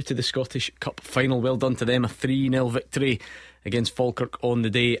through to the Scottish Cup final. Well done to them, a 3-0 victory against Falkirk on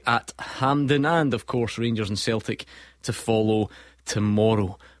the day at Hampden. And of course Rangers and Celtic to follow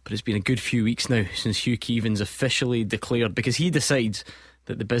tomorrow. But it's been a good few weeks now since Hugh Keevins officially declared, because he decides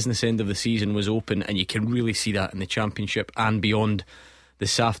that the business end of the season was open, and you can really see that in the Championship and beyond.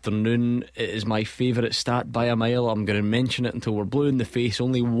 This afternoon, it is my favourite stat by a mile. I'm going to mention it until we're blue in the face.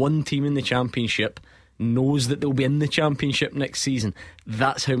 Only one team in the Championship knows that they'll be in the Championship next season.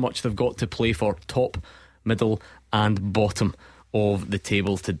 That's how much they've got to play for, top, middle and bottom of the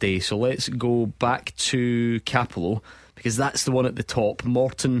table today. So let's go back to Capello, because that's the one at the top.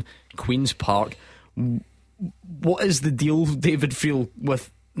 Morton, Queen's Park. What is the deal, David Friel,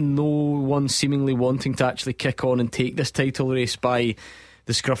 with no one seemingly wanting to actually kick on and take this title race by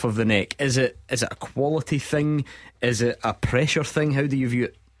the scruff of the neck? Is it a quality thing? Is it a pressure thing? How do you view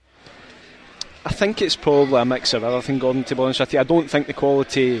it? I think it's probably a mix of everything, Gordon, to be honest with you. I don't think the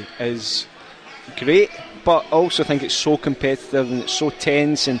quality is great, but I also think it's so competitive and it's so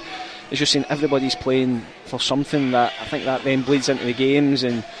tense, and as you're saying, everybody's playing for something, that I think that then bleeds into the games,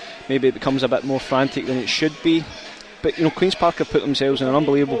 and maybe it becomes a bit more frantic than it should be. But you know, Queen's Park have put themselves in an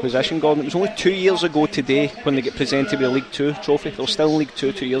unbelievable position, Gordon. It was only 2 years ago today when they get presented with a League 2 trophy. They were still in League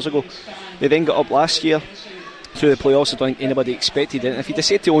 2 2 years ago. They then got up last year through the playoffs. I don't think anybody expected it. And if he'd have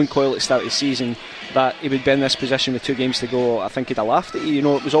said to Owen Coyle at the start of the season that he would be in this position with 2 games to go, I think he'd have laughed at you. You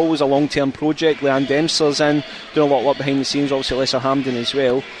know, it was always a long-term project. Leanne Dempster's in, doing a lot of work behind the scenes, obviously Lesser Hampden as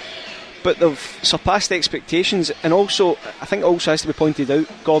well. But they've surpassed expectations, and also I think it also has to be pointed out,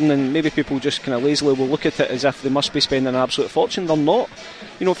 Gordon, and maybe people just kind of lazily will look at it as if they must be spending an absolute fortune. They're not.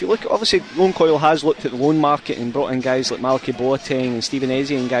 You know, if you look at, obviously Owen Coyle has looked at the loan market and brought in guys like Malachi Boateng and Stephen Eze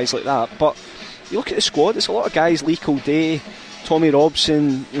and guys like that, but you look at the squad, it's a lot of guys, Lee Kildare, Tommy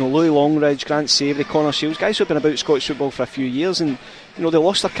Robson, you know, Louis Longridge, Grant Savoury, Connor Shields, guys who have been about Scottish football for a few years, and you know, they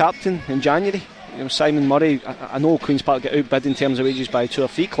lost their captain in January. You know, Simon Murray, I know Queen's Park get outbid in terms of wages by 2 or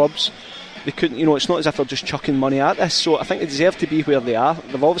 3 clubs. They couldn't, you know, it's not as if they're just chucking money at this, so I think they deserve to be where they are.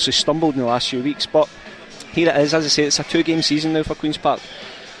 They've obviously stumbled in the last few weeks, but here it is. As I say, it's a 2-game season now for Queen's Park.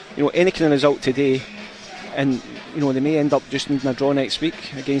 You know, any kind of result today, and you know, they may end up just needing a draw next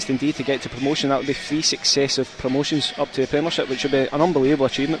week against Dundee to get to promotion. That would be 3 successive promotions up to the Premiership, which would be an unbelievable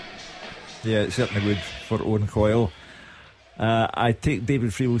achievement. Yeah, it certainly would for Owen Coyle. I take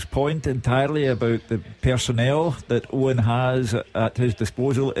David Friel's point entirely about the personnel that Owen has at his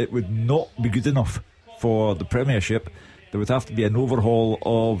disposal. It would not be good enough for the Premiership. There would have to be an overhaul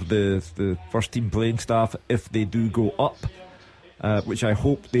of the first team playing staff if they do go up, which I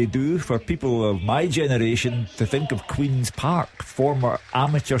hope they do. For people of my generation to think of Queen's Park, former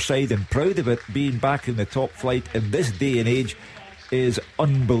amateur side, and proud of it, being back in the top flight in this day and age is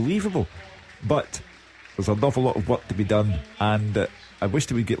unbelievable. But there's an awful lot of work to be done, and I wish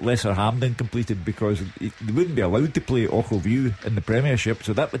they would get Lesser Hampden completed, because they wouldn't be allowed to play Ochilview in the Premiership,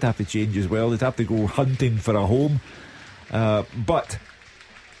 so that would have to change as well. They'd have to go hunting for a home, but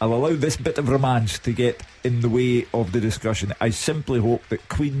I'll allow this bit of romance to get in the way of the discussion. I simply hope that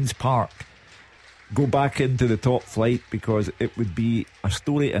Queen's Park go back into the top flight, because it would be a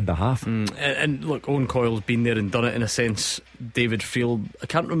story and a half. And look, Owen Coyle's been there and done it in a sense. David Friel, I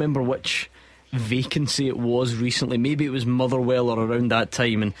can't remember which vacancy it was recently, maybe it was Motherwell or around that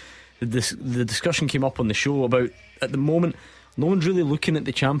time, and the discussion came up on the show about, at the moment, no one's really looking at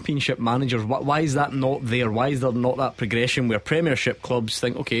the Championship managers. Why is that not there? Why is there not that progression where Premiership clubs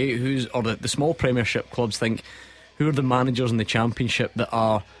think, okay, the small Premiership clubs think, who are the managers in the Championship that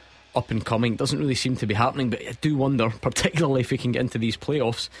are up and coming? It doesn't really seem to be happening, but I do wonder, particularly if we can get into these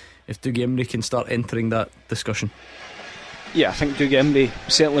playoffs, if Dougie Imrie can start entering that discussion. Yeah, I think Dougie Imrie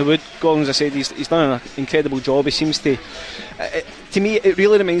certainly would. Gordon, as I said, he's done an incredible job. He seems to me, it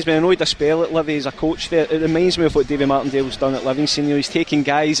really reminds me, I know he had a spell at Livy as a coach there, it reminds me of what Davy Martindale's done at Livingston. He's taking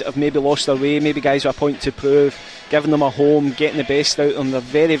guys that have maybe lost their way, maybe guys with a point to prove, giving them a home, getting the best out of them. They're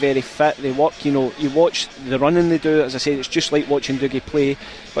very, very fit, they work, you watch the running they do, as I said, it's just like watching Dougie play,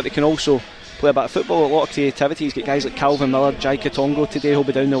 but they can also play a bit of football, a lot of creativity. He's got guys like Calvin Miller, Jai Katongo today who'll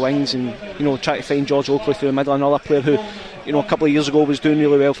be down the wings and try to find George Oakley through the middle, another player who a couple of years ago was doing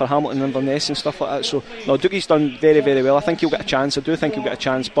really well for Hamilton and Inverness and stuff like that. So no, Dougie's done very, very well. I think he'll get a chance. I do think he'll get a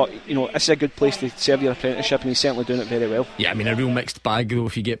chance, but this is a good place to serve your apprenticeship, and he's certainly doing it very well. Yeah, I mean, a real mixed bag though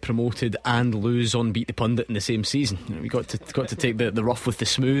if you get promoted and lose on Beat the Pundit in the same season. We got to take the rough with the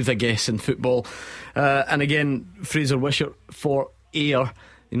smooth, I guess, in football. And again, Fraser Wishart for Ayr,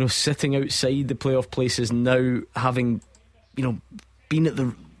 sitting outside the playoff places now, having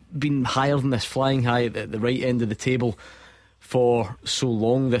been higher than this, flying high at the right end of the table for so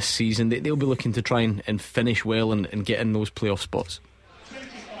long this season. They'll be looking to try and finish well and get in those playoff spots.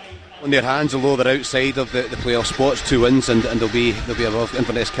 On their hands, although they're outside of the playoff spots, 2 wins and they'll be above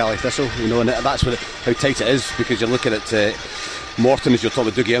Inverness, Cali Thistle, and that's how tight it is, because you're looking at Morton, as you're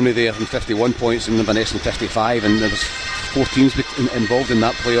talking about, Dougie Imrie there on 51 points and Inverness on 55, and there's 4 teams involved in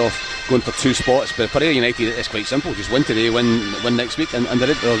that playoff going for 2 spots. But for Ayr United it's quite simple, just win today, win next week, and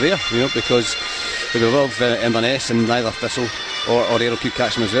they're there, because they're above Inverness, and neither Thistle or Ayr could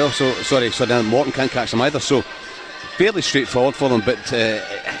catch them as well. So Morton can't catch them either, so fairly straightforward for them. But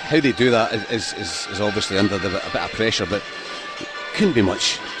how they do that is obviously under a bit of pressure, but couldn't be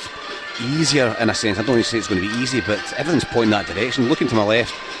much easier in a sense. I don't want to say it's going to be easy, but everything's pointing that direction. Looking to my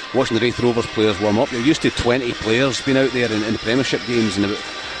left, watching the Wraith Rovers players warm up, you're used to 20 players being out there in the Premiership games, and about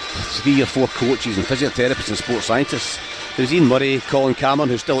 3 or 4 coaches and physiotherapists and sports scientists. There's Ian Murray, Colin Cameron,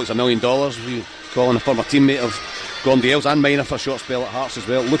 who still looks $1 million. Colin, a former teammate of Gordon Dalziel's and Minor for a short spell at Hearts as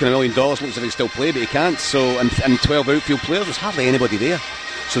well. Looking $1 million, looks as if he still play, but he can't. So, and 12 outfield players, there's hardly anybody there.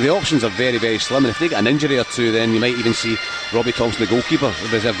 So the options are very, very slim, and if they get an injury or two, then you might even see Robbie Thompson, the goalkeeper, the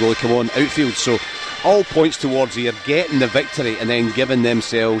reserve goalie, come on outfield. So all points towards here getting the victory and then giving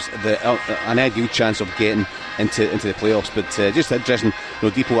themselves an ideal chance of getting into the playoffs. But just interesting,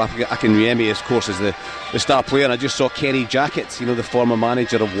 Deepo Akinwumi, of course, is the star player, and I just saw Kenny Jackett, the former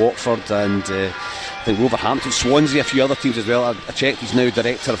manager of Watford, and I think Wolverhampton, Swansea, a few other teams as well. I checked, he's now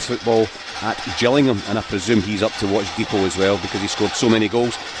director of football at Gillingham, and I presume he's up to watch Deepo as well, because he scored so many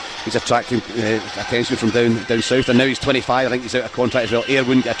goals. He's attracting attention from down south, and now he's 25. I think he's out of contract as well. Ayr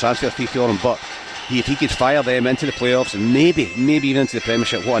wouldn't get a transfer fee for him, but if he could fire them into the playoffs and maybe even into the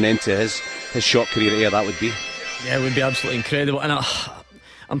Premiership, what an end to his short career at Ayr that would be. Yeah, it would be absolutely incredible. And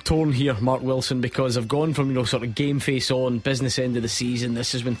I'm torn here, Mark Wilson, because I've gone from sort of game face on, business end of the season,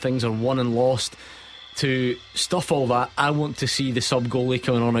 this is when things are won and lost, to stuff all that. I want to see the sub goalie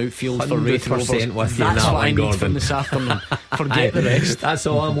coming on outfield for Wraith Rovers. With that's you, what I need Gordon. from this afternoon. Forget the rest. That's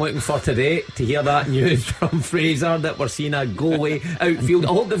all I'm waiting for today, to hear that news from Fraser that we're seeing a goalie outfield. I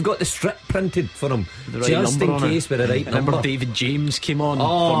hope they've got the strip printed for him, right, just in case with the right Remember number. David James came on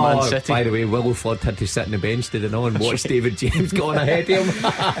for Man City. By the way, Willow Flood had to sit on the bench, did he know, and watch David James going ahead of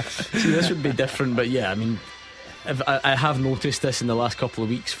him. See, this would be different, but yeah, I mean, I have noticed this in the last couple of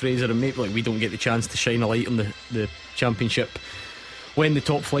weeks, Fraser, and maybe we don't get the chance to shine a light on the Championship when the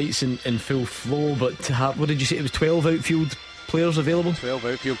top flight's in full flow, but to have, what did you say, it was 12 outfield players available? 12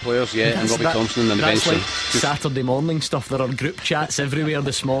 outfield players, yeah, and Robbie Thompson on the bench. That's like Saturday morning stuff. There are group chats everywhere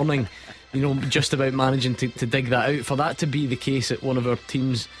this morning, just about managing to dig that out. For that to be the case at one of our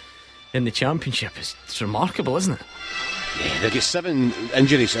teams in the Championship, it's remarkable, isn't it? Yeah, they've got 7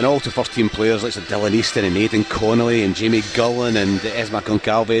 injuries, and all to first team players like Dylan Easton and Aidan Connolly and Jamie Gullen and Esma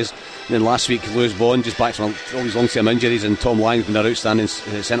Goncalves. And then last week Lewis Bond just back from all these long term injuries, and Tom Lang's been their outstanding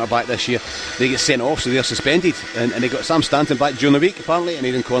centre back this year. They get sent off, so they're suspended, and they got Sam Stanton back during the week apparently, and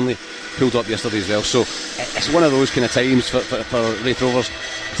Aidan Connolly pulled up yesterday as well. So it's one of those kind of times for Wraith Rovers.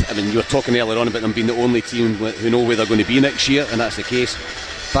 I mean, you were talking earlier on about them being the only team who know where they're going to be next year, and that's the case.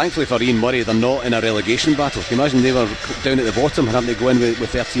 Thankfully for Ian Murray, they're not in a relegation battle. Can you imagine they were down at the bottom and having to go in with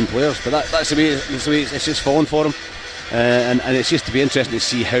 13 players? But that's the way it's just fallen for them, and it's just to be interesting to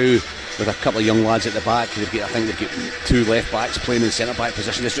see how, with a couple of young lads at the back, I think they've got 2 left backs playing in the centre back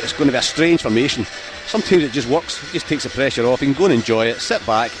position. It's going to be a strange formation, some teams it just works, it just takes the pressure off. You can go and enjoy it, sit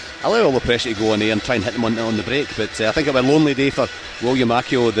back, allow all the pressure to go on there and try and hit them on the break. But I think it'll be a lonely day for William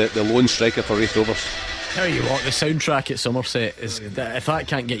Akio, the lone striker for Raith Rovers. Tell you what, the soundtrack at Somerset is if that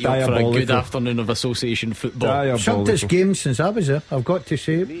can't get you up for a good afternoon of association football. Shortest game since I was there, I've got to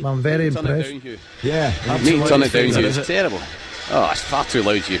say. I'm very impressed. Yeah, absolutely. Turn it down, Hugh. It's terrible. Oh, it's far too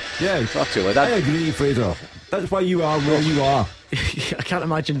loud, Hugh. Yeah, far too loud. I agree, Fraser. That's why you are where you are. I can't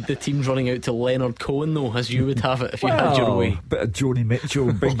imagine the teams running out to Leonard Cohen though, as you would have it if you had your way. Bit of Joni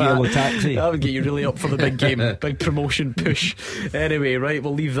Mitchell, big yellow taxi. That would get you really up for the big game, big promotion push. Anyway, right,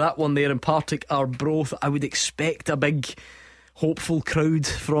 we'll leave that one there. In Partick Arbroath, I would expect a big hopeful crowd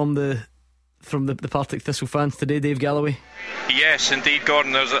from the Partick Thistle fans today, Dave Galloway. Yes, indeed,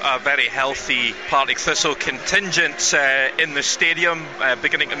 Gordon. There's a very healthy Partick Thistle contingent in the stadium,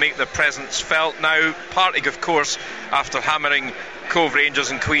 beginning to make their presence felt now. Partick, of course, after hammering Cove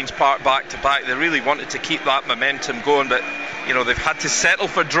Rangers and Queen's Park back to back, they really wanted to keep that momentum going, but you know, they've had to settle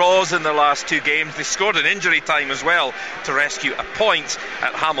for draws in their last two games. They scored in injury time as well to rescue a point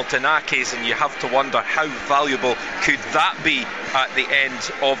at Hamilton Accies, and you have to wonder how valuable could that be at the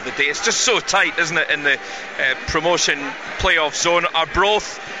end of the day. It's just so tight, isn't it, in the promotion playoff zone.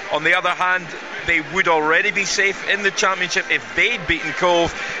 Arbroath, on the other hand, they would already be safe in the championship if they'd beaten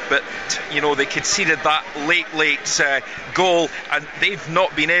Cove, but you know, they conceded that late goal, and they've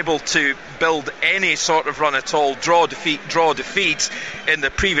not been able to build any sort of run at all. Draw, defeat in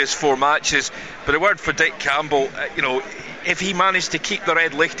the previous four matches. But a word for Dick Campbell, you know, if he managed to keep the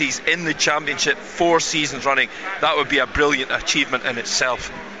Red Lichties in the championship 4 seasons running, that would be a brilliant achievement in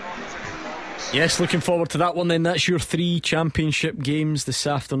itself. Yes, looking forward to that one then. That's your 3 championship games this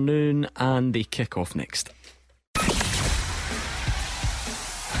afternoon, and they kick off next. The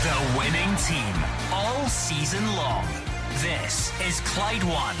winning team all season long. This is Clyde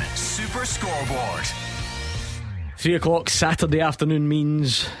One Super Scoreboard. 3 o'clock Saturday afternoon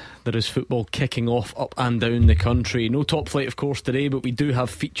means there is football kicking off up and down the country. No top flight, of course, today, but we do have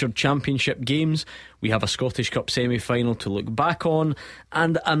featured championship games. We have a Scottish Cup semi-final to look back on,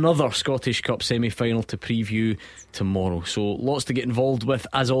 and another Scottish Cup semi-final to preview tomorrow. So lots to get involved with,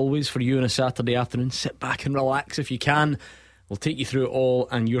 as always, for you on a Saturday afternoon. Sit back and relax if you can. We'll take you through it all,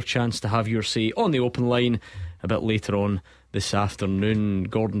 and your chance to have your say on the open line a bit later on this afternoon.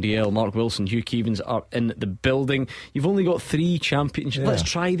 Gordon Dalziel, Mark Wilson, Hugh Keevins are in the building. You've only got 3 championships. Let's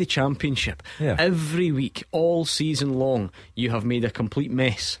try the championship. Every week, all season long, you have made a complete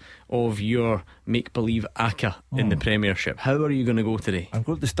mess of your make-believe ACCA in the Premiership. How are you going to go today? I'm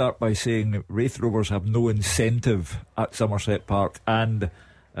going to start by saying that Raith Rovers have no incentive at Somerset Park, and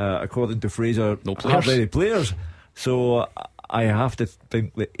according to Fraser, no players. Hardly any players. So I have to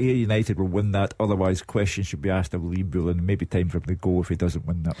think that Ayr United will win that. Otherwise, questions should be asked of Lee Bullen. Maybe time for him to go if he doesn't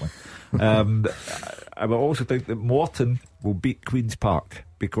win that one. I will also think that Morton will beat Queen's Park,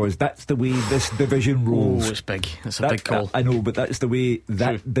 because that's the way this division rolls. Oh, it's big. It's a big call. I know, but that's the way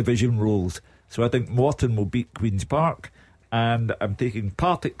that division rolls. So I think Morton will beat Queen's Park, and I'm taking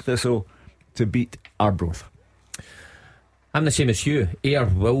Partick Thistle to beat Arbroath. I'm the same as you. Ayr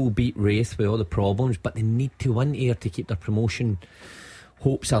will beat Raith with all the problems, but they need to win Ayr to keep their promotion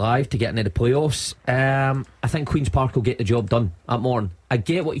hopes alive to get into the playoffs. I think Queen's Park will get the job done at Morton. I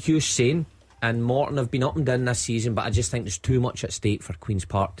get what Hugh's saying, and Morton have been up and down this season, but I just think there's too much at stake for Queen's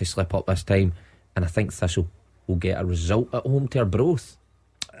Park to slip up this time, and I think Thistle will get a result at home to Arbroath.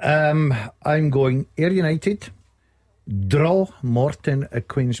 I'm going Ayr United, draw Morton at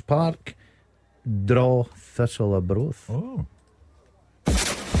Queen's Park, draw Thistle Arbroath.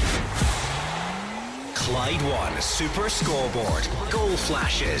 Clyde One Super Scoreboard. Goal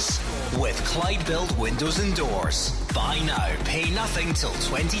flashes with Clyde Built Windows and Doors. Buy now, pay nothing till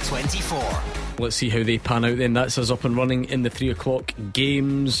 2024. Let's see how they pan out then. That's us up and running in the 3 o'clock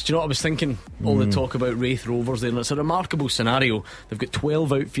games. Do you know what I was thinking? All the talk about Raith Rovers there, and it's a remarkable scenario. They've got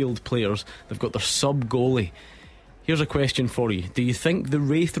 12 outfield players. They've got their sub goalie. Here's a question for you. Do you think the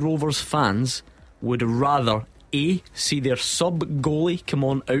Raith Rovers fans would rather A, see their sub goalie come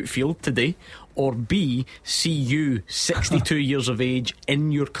on outfield today, or B, see you 62 years of age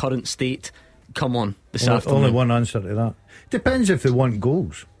in your current state come on this afternoon? Only one answer to that. Depends if they want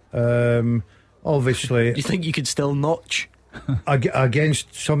goals. Obviously, do you think you could still notch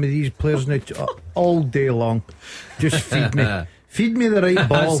against some of these players now all day long? Just feed me. Feed me the right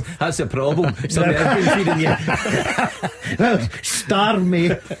ball. That's a problem. Somebody has been feeding you. Well, starve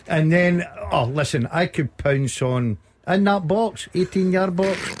me, and then listen, I could pounce on in that box, 18-yard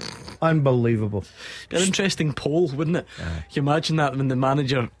box. Unbelievable. An interesting poll, wouldn't it? Can you imagine that when the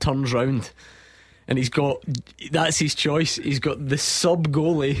manager turns round and that's his choice. He's got the sub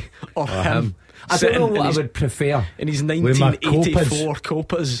goalie or him. I don't know what I would prefer in his 1984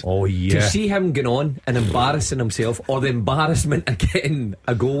 Copas. Oh yeah, to see him going on and embarrassing himself, or the embarrassment of getting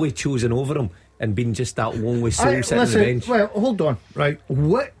a goalie chosen over him and being just that one with soul sitting on the bench. Well, hold on, right?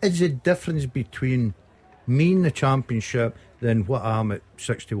 What is the difference between me in the Championship than what I am at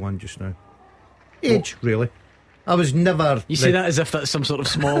 61 just now? Age, really. I was never. You say that as if that's some sort of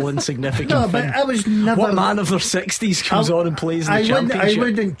small, insignificant no, thing. but I was never. What man of their 60s comes on and plays in the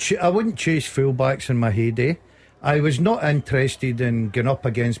Championship? I wouldn't chase fullbacks in my heyday. I was not interested in going up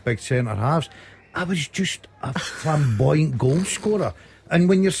against big centre halves. I was just a flamboyant goal scorer. And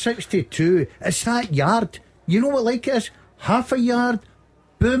when you're 62, it's that yard. You know what like it is? Half a yard,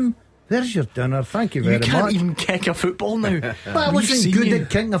 boom. There's your dinner. Thank you very much. You can't even kick a football now. But I wasn't good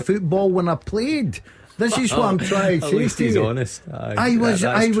at kicking a football when I played. This is what I'm trying to say. At least he's honest. I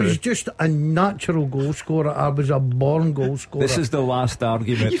was just a natural goal scorer. I was a born goal scorer. This is the last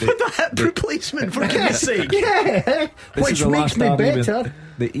argument. You've had a hip replacement, for goodness sake. Yeah, which makes me better.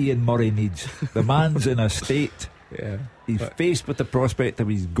 That Ian Murray needs. The man's in a state. Yeah. He's faced with the prospect of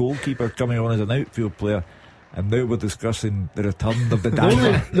his goalkeeper coming on as an outfield player. And now we're discussing the return of the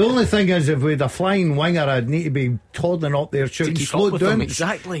diver. The only thing is, if we had a flying winger, I'd need to be toddling up there shouting, slow down.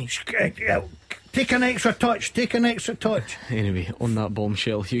 Exactly. Take an extra touch. Anyway, on that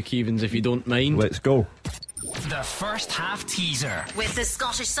bombshell, Hugh Keevins, if you don't mind, let's go. The first half teaser with the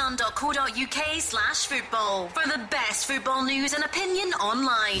scottishsun.co.uk/football for the best football news and opinion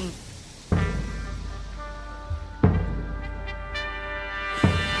online.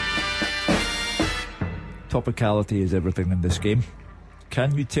 Topicality is everything in this game.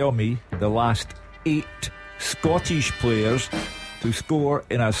 Can you tell me the last 8 Scottish players to score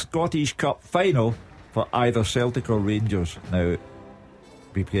in a Scottish Cup final for either Celtic or Rangers? Now,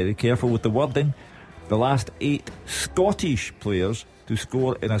 be very careful with the wording. The last 8 Scottish players to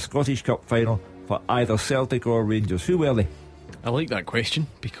score in a Scottish Cup final for either Celtic or Rangers. Who were they? I like that question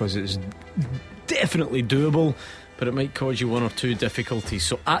because it's definitely doable, but it might cause you one or two difficulties.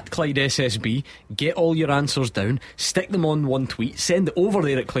 So at Clyde SSB, get all your answers down, stick them on one tweet, send it over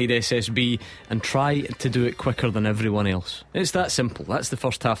there at Clyde SSB, and try to do it quicker than everyone else. It's that simple. That's the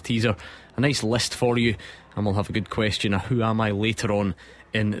first half teaser. A nice list for you, and we'll have a good question of who am I later on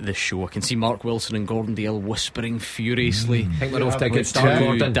in the show. I can see Mark Wilson and Gordon Dalziel whispering furiously. I think we're off to a good start,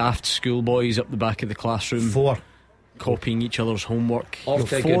 Gordon. Daft schoolboys up the back of the classroom. 4. Copying each other's homework. Off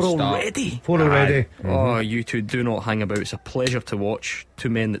to a 4 good start. already. 4 already. Oh, you two do not hang about. It's a pleasure to watch two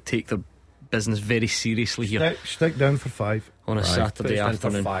men that take their business very seriously here. Stick down for 5 on a Saturday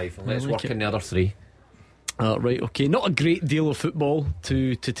afternoon. For 5. Let's work in the other 3. Right, okay. Not a great deal of football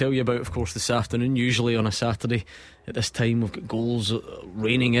to tell you about, of course, this afternoon. Usually on a Saturday at this time we've got goals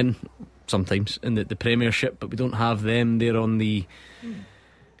raining in sometimes in the Premiership, but we don't have them. They're on the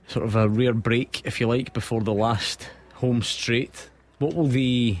sort of a rare break, if you like, before the last home straight. What will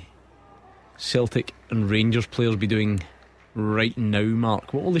the Celtic and Rangers players be doing right now,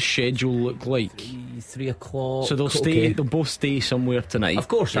 Mark? What will the schedule look like? 3 o'clock. So they'll stay. Okay. They'll both stay somewhere tonight. Of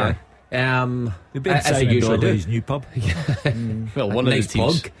course, yeah. They'll be as they usually do. His new pub. Well, one nice of the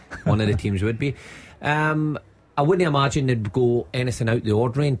teams. One of the teams would be. I wouldn't imagine they'd go anything out the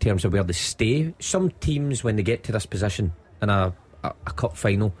ordinary in terms of where they stay. Some teams, when they get to this position in a cup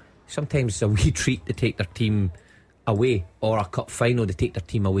final, sometimes it's a wee treat to take their team away, or a cup final to take their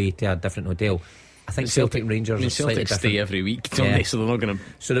team away to a different hotel. I think Celtic Rangers are slightly different. Stay every week, don't they? So they're not going to.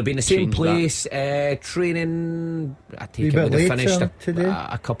 So they'll be in the same place. Training, I take it would have finished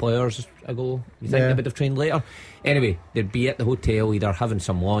a couple of hours ago. You think they would have trained later? Anyway, they'd be at the hotel either having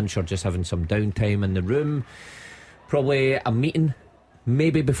some lunch or just having some downtime in the room. Probably a meeting,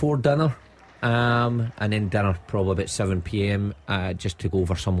 maybe before dinner, and then dinner probably about 7 p.m. Just to go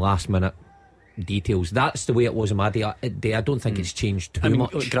over some last minute details. That's the way it was in my day. I don't think it's changed too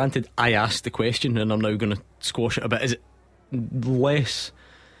much. Look, granted, I asked the question and I'm now going to squash it a bit. Is it less?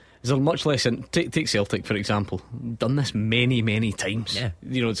 Is there much less? Take Celtic for example. Done this many times. Yeah.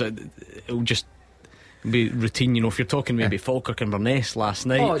 You know, it'll just be routine. You know, if you're talking maybe Falkirk and Inverness last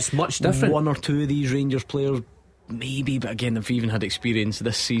night, it's much different. One or two of these Rangers players maybe, but again they've even had experience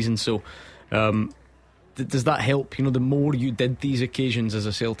this season. So does that help? You know, the more you did these occasions as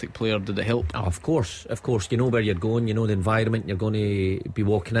a Celtic player, did it help? Oh, of course. You know where you're going, you know the environment you're going to be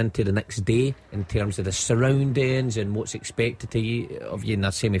walking into the next day in terms of the surroundings and what's expected of you in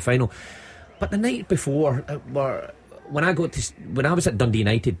that semi-final. But the night before, when I was at Dundee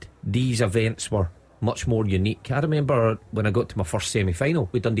United, these events were much more unique. I remember when I got to my first semi-final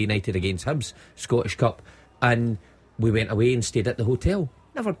with Dundee United against Hibs, Scottish Cup, and we went away and stayed at the hotel.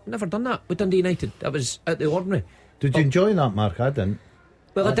 Never done that with Dundee United. That was out the ordinary. Did you enjoy that, Mark? I didn't.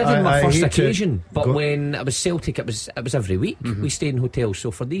 Well, I did on my first occasion, but go. when it was Celtic, it was every week. We stayed in hotels.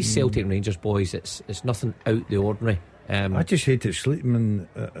 So for these Celtic and Rangers boys, it's nothing out the ordinary. I just hated sleeping in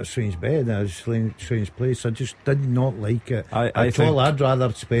a strange bed, in a strange place. I just did not like it. I'd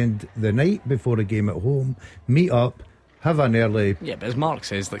rather spend the night before a game at home, meet up, have an early. Yeah, but as Mark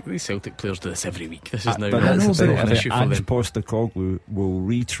says, like, these Celtic players do this every week. This is now but an I issue for them. Postecoglou will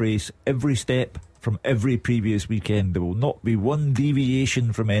retrace every step from every previous weekend. There will not be one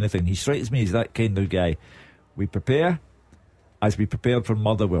deviation from anything. He strikes me as that kind of guy. We prepare as we prepared for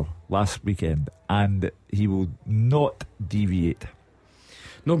Motherwell last weekend, and he will not deviate.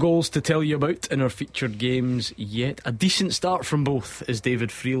 No goals to tell you about in our featured games yet. A decent start from both is David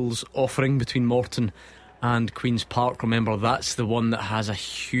Friel's offering between Morton and Queen's Park. Remember, that's the one that has a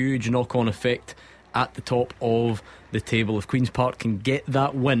huge knock-on effect at the top of the table. If Queen's Park can get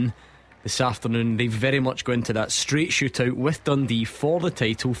that win this afternoon, they very much go into that straight shootout with Dundee for the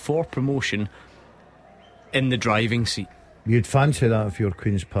title, for promotion, in the driving seat. You'd fancy that if you're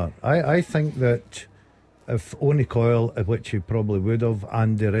Queen's Park. I think that if Onie Coyle, which he probably would have,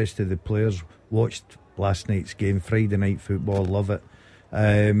 and the rest of the players watched last night's game, Friday night football, love it.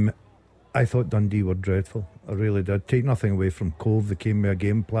 I thought Dundee were dreadful. I really did. Take nothing away from Cove. They came with a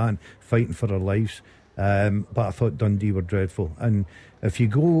game plan, fighting for their lives. But I thought Dundee were dreadful. And if you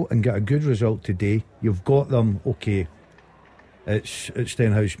go and get a good result today, you've got them. Okay, it's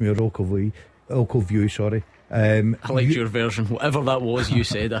Stenhousemuir, Oakleview, sorry. I liked your version, whatever that was you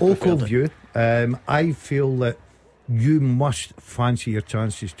said. Oakleview. I feel that you must fancy your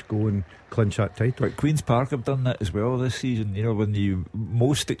chances to go and clinch that title. But Queen's Park have done that as well this season. You know, when you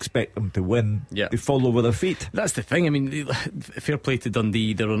most expect them to win, they fall over their feet. That's the thing. I mean, fair play to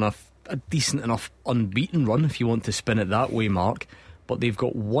Dundee. They're on a decent enough unbeaten run, if you want to spin it that way, Mark. But they've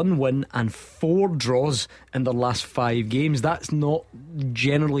got 1 win and 4 draws in their last 5 games. That's not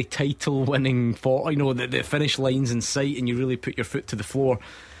generally title winning for, you know, the finish line's in sight and you really put your foot to the floor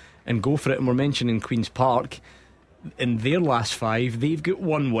and go for it. And we're mentioning Queen's Park. In their last 5, they've got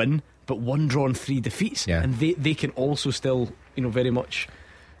 1 win but 1 draw and 3 defeats, and they can also still, you know, very much.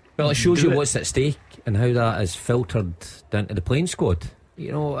 Well, it shows you what's at stake and how that is filtered down to the playing squad.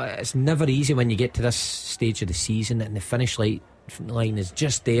 You know, it's never easy when you get to this stage of the season and the finish line is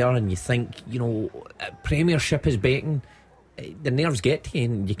just there, and you think, you know, Premiership is betting. The nerves get to you,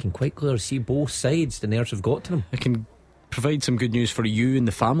 and you can quite clearly see both sides. The nerves have got to them. I can provide some good news for you and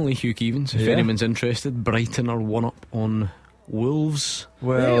the family, Hugh Keevins, if anyone's interested. Brighton are 1 up on Wolves.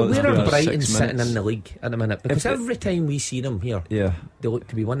 Well, where are Brighton sitting in the league at the minute? Because every time we see them here, they look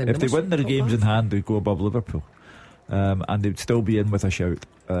to be winning. If they win their games in hand, they go above Liverpool, and they'd still be in with a shout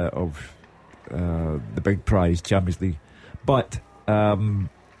of the big prize, Champions League. But you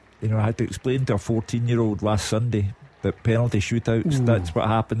know, I had to explain to a 14-year-old last Sunday that penalty shootouts, that's what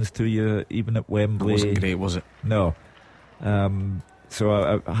happens to you even at Wembley. It wasn't great, was it? No.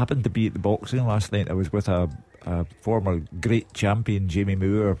 So I happened to be at the boxing last night. I was with a former great champion, Jamie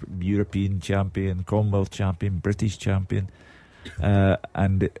Moore, European champion, Commonwealth champion, British champion,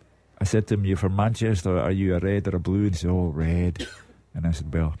 and I said to him, "You're from Manchester, are you a red or a blue?" And he said, "Oh, red." And I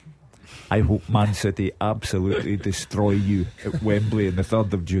said, "Well, I hope Man City absolutely destroy you at Wembley on the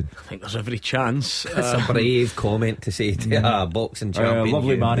 3rd of June. I think there's every chance." That's a brave comment to say to a boxing champion.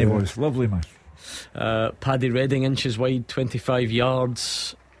 Lovely man he was, lovely man. Paddy Redding inches wide, 25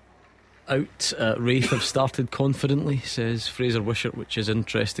 yards out. Wraith have started confidently, says Fraser Wishart, which is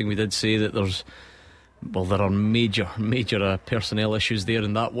interesting. We did say that there are major personnel issues there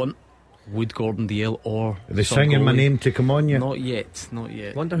in that one. Would Gordon Dalziel or are they singing my name to come on you? Not yet.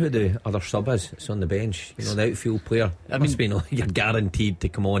 Wonder who the other sub is. It's on the bench, you know, the outfield player. Must be, you're guaranteed to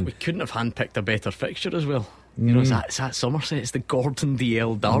come on. We couldn't have handpicked a better fixture as well. You know, it's at Somerset. It's the Gordon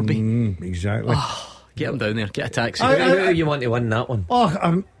Dalziel derby. Exactly. Get him down there. Get a taxi. Who you want to win that one?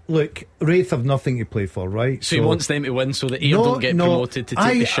 Look, Wraith have nothing to play for, right? So he wants them to win so that Ayr don't get promoted to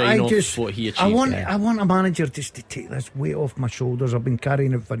take the shine off what he achieved. I want a manager just to take this weight off my shoulders. I've been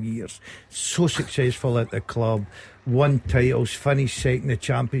carrying it for years. So successful at the club, won titles, finished second in the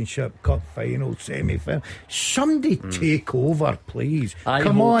Championship, cup final, semi-final. Somebody take over, please.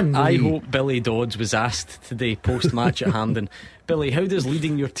 Come on. I hope Billy Dodds was asked today post-match at Hampden. Billy, how does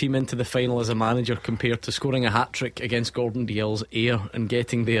leading your team into the final as a manager compare to scoring a hat-trick against Gordon Dalziel's Ayr and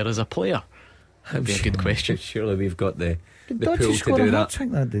getting there as a player? That'd be a good question. Surely we've got the pool to do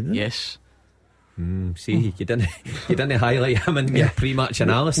that. Yes. See, you didn't highlight him in your pre-match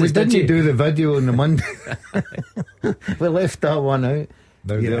analysis. We didn't do the video on the Monday. We left that one out.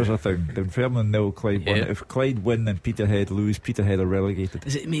 Now there's a thing. Dunfermline nil, Clyde 1. If Clyde win and Peterhead lose, Peterhead are relegated.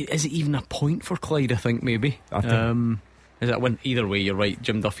 Is it even a point for Clyde? I think maybe. I think. Is that one? Either way, you're right.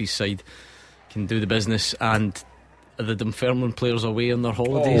 Jim Duffy's side can do the business, and the Dunfermline players away on their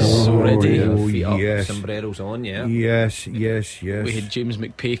holidays already. Feet up, yes. sombreros on, Yes. We had James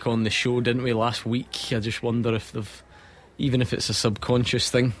McPake on the show, didn't we, last week? I just wonder if even if it's a subconscious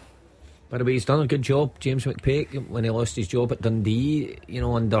thing. By the way, he's done a good job, James McPake, when he lost his job at Dundee,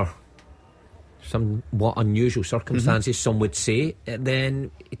 under somewhat unusual circumstances, some would say.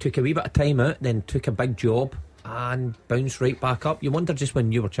 Then he took a wee bit of time out, then took a big job and bounced right back up. You wonder, just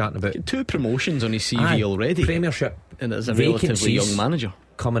when you were chatting about 2 promotions on his CV already, Premiership, and as a relatively young manager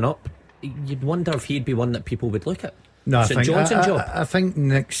coming up, you'd wonder if he'd be one that people would look at. No, I think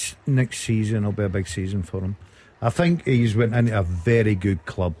next season will be a big season for him. I think he's went into a very good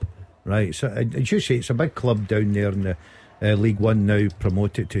club, right? So as you say, it's a big club down there in the League One now,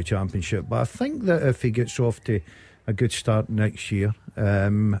 promoted to Championship. But I think that if he gets off to a good start next year,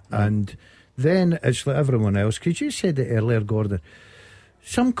 and then it's like everyone else, because you said it earlier, Gordon,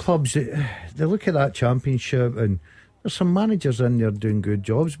 some clubs, they look at that Championship and there's some managers in there doing good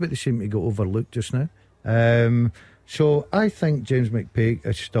jobs, but they seem to get overlooked just now. So I think James McPake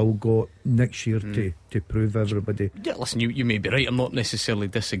has still got next year to prove everybody. Yeah, listen, you may be right, I'm not necessarily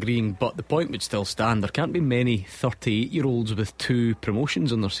disagreeing, but the point would still stand. There can't be many 38-year-olds with 2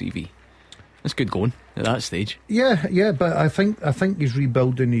 promotions on their CV. That's good going at that stage. Yeah, but I think he's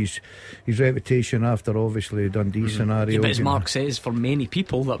rebuilding his reputation after obviously the Dundee scenario. Yeah, but as Mark says, for many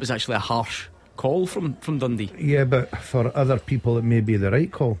people that was actually a harsh call from Dundee. Yeah, but for other people it may be the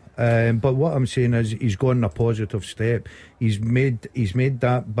right call. But what I'm saying is he's gone a positive step. He's made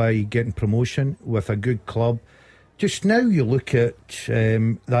that by getting promotion with a good club. Just now you look at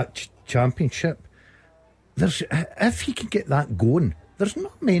that Championship. If he can get that going, there's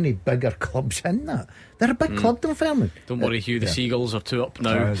not many bigger clubs in that. They're a big club, Dunfermline. Don't worry, Hugh, the Seagulls are 2 up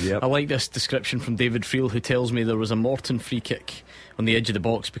now. Yep. I like this description from David Friel, who tells me there was a Morton free kick on the edge of the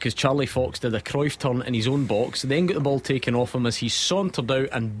box because Charlie Fox did a Cruyff turn in his own box, then got the ball taken off him as he sauntered out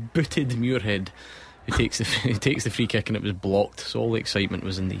and booted Muirhead, who takes the free kick, and it was blocked. So all the excitement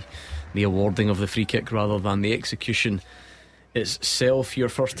was in the awarding of the free kick rather than the execution itself. Your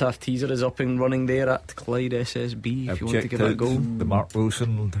first half teaser is up and running there at Clyde SSB if you want to give that a go. The Mark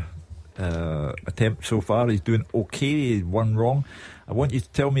Wilson attempt so far. He's doing okay, he's one wrong. I want you to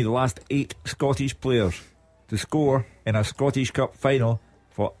tell me the last 8 Scottish players to score in a Scottish Cup final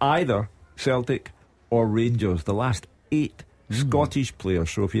for either Celtic or Rangers. The last 8 Scottish players.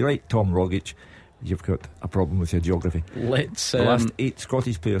 So if you write Tom Rogic, you've got a problem with your geography. Let's the last 8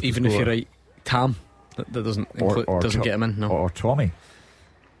 Scottish players. Even if you write Tam, that doesn't doesn't get him in. No. Or Tommy.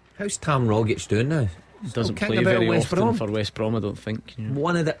 How's Tam Rogic doing now? Doesn't play very often for West Brom, I don't think.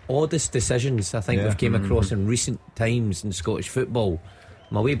 One of the oddest decisions I think we've came across in recent times in Scottish football.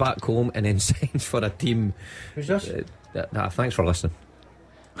 My way back home and then signs for a team. Who's this? Thanks for listening.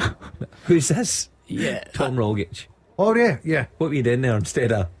 Who's this? Yeah, Tom Rogic. Oh yeah. What were you doing there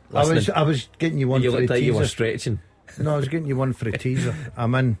instead of listening? I was getting you one. You for looked a like teaser. you were stretching. No, I was getting you one for a teaser.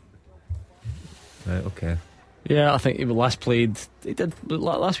 I'm in. Right, okay. Yeah, I think he last played. He did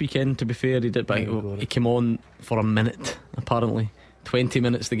last weekend. To be fair, he did. But he came on for a minute. Apparently, 20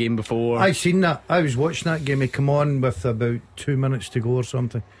 minutes the game before. I seen that. I was watching that game. He come on with about 2 minutes to go or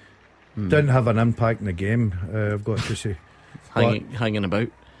something. Didn't have an impact in the game. I've got to say, hanging about.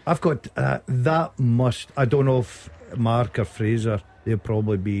 I've got that must. I don't know if Mark or Fraser. They'll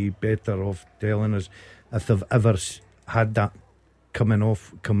probably be better off telling us if they've ever had that coming on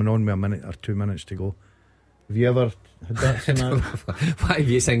with a minute or 2 minutes to go. Have you ever had that scenario? Why have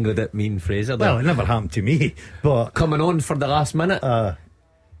you singled it mean Fraser there? Well, it never happened to me, but coming on for the last minute, I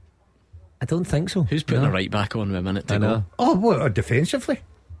don't think so. Who's putting a right back on with a minute to go? Oh, what, defensively?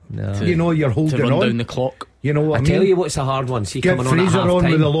 No. You're holding to run on down the clock. You know what I mean? Tell you what's a hard one. See, get coming Fraser on at half on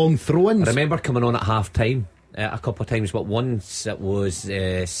time with the long throw-ins. I remember coming on at half time a couple of times, but once it was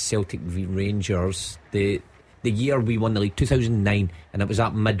Celtic v Rangers, the year we won the league, 2009, and it was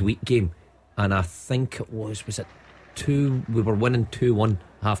that midweek game, and I think it was it 2, we were winning 2-1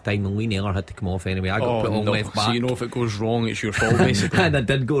 half time, and Lee Naylor had to come off anyway. I got put on left back. So you know if it goes wrong, it's your fault basically. And it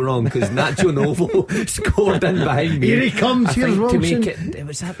did go wrong because Nacho Novo scored in behind me. Here he comes. Here's Wilson. To make it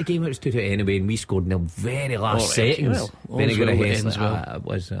was at the game. It was 2-2 anyway, and we scored in the very last seconds. Very good ahead. It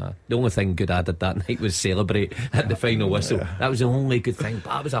was the only thing good I did that night was celebrate at the final whistle. That was the only good thing.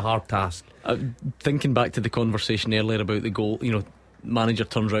 But that was a hard task. Thinking back to the conversation earlier about the goal, manager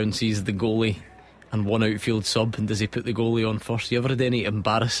turns around, sees the goalie and one outfield sub, and does he put the goalie on first? You ever had any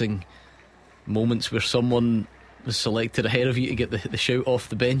embarrassing moments where someone was selected ahead of you to get the shout off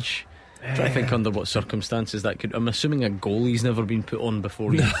the bench. Try to think under what circumstances that could. I'm assuming a goalie's never been put on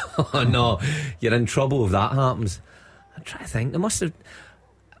before. No, you're in trouble if that happens. I'm trying to think. There must have,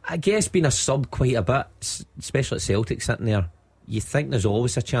 I guess, been a sub quite a bit, especially at Celtic sitting there. You think there's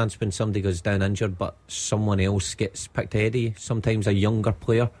always a chance when somebody goes down injured, but someone else gets picked ahead of you. Sometimes a younger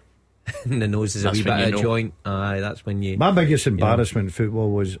player, and the nose is a wee bit out of joint. Aye, that's when you. My biggest embarrassment in football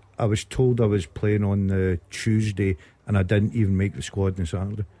was I was told I was playing on the Tuesday and I didn't even make the squad on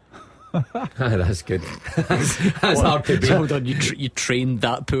Saturday. That's good. That's hard to beat. So hold on, you trained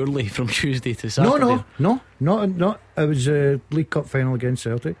that poorly from Tuesday to Saturday? No. It was a League Cup final against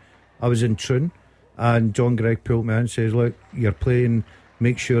Celtic. I was in Troon, and John Gregg pulled me in and says, look, you're playing,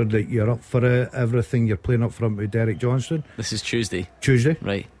 make sure that you're up for everything. You're playing up front with Derek Johnston. This is Tuesday,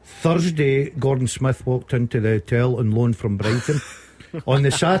 right? Thursday, Gordon Smith walked into the hotel on loan from Brighton. On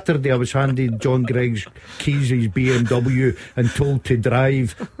the Saturday, I was handed John Gregg's keys, his BMW, and told to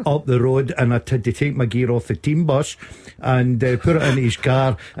drive up the road, and I had to take my gear off the team bus and put it in his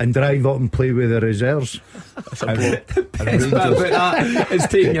car and drive up and play with the reserves. The best bit about that is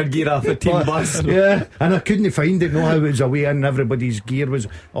taking your gear off the team bus. Yeah, and I couldn't find it. No, how it was away, and everybody's gear was,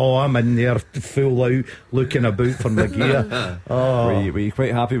 I'm in there full out looking about for my gear. Were you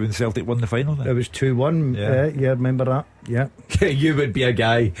quite happy when Celtic won the final then? It was 2-1. Yeah, remember that? Yeah. You would be a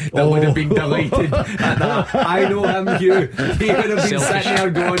guy that would have been delighted at that. I know him, Hugh. He would have been sitting there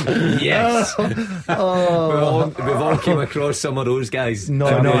going, yes. We've all came across some of those guys. No,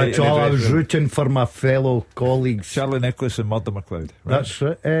 at all. I was rooting for my fellow colleagues. Charlie Nicholas and Murdo McLeod, right? That's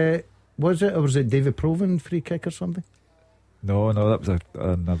right. Was it? Or was it David Proven free kick or something? No, that was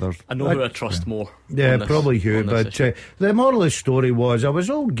another. I know who I trust more. Yeah, probably Hugh. But the moral of the story was I was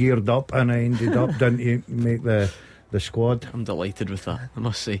all geared up and I ended up didn't make the squad. I'm delighted with that, I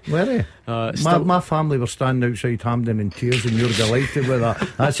must say. Were you? My family were standing outside Hampden in tears, and you're delighted with that.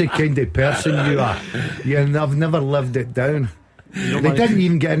 That's the kind of person you are. I've never lived it down. They didn't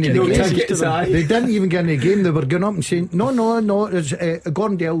even get into the game. They didn't even get in the game. They were going up and saying, no, it's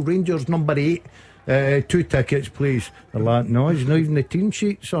Gordon Dalziel, Rangers number 8, 2 tickets please. They're like, no, it's not even the team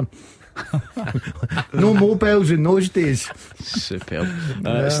sheet, son. No mobiles in those days. Superb.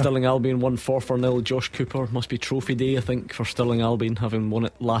 Stirling Albion won 4-0. Josh Cooper, must be trophy day I think for Stirling Albion, having won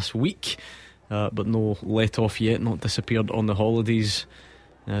it last week, but no let off yet, not disappeared on the holidays,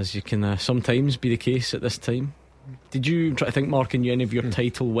 as you can sometimes be the case at this time. Did you try to think, Mark, in any of your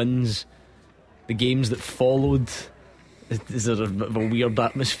title wins, the games that followed, is there a weird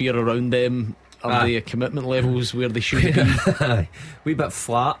atmosphere around them? Are the commitment levels where they should be? Wee bit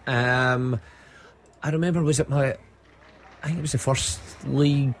flat. I remember, I think it was the first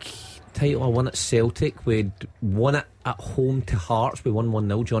league title I won at Celtic. We'd won it at home to Hearts. We won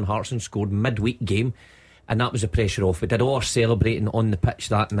 1-0. John Hartson scored midweek game, and that was the pressure off. We did all our celebrating on the pitch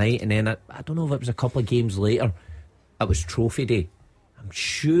that night, and then I don't know if it was a couple of games later, it was trophy day. I'm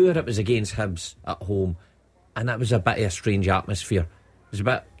sure it was against Hibs at home, and that was a bit of a strange atmosphere. It was a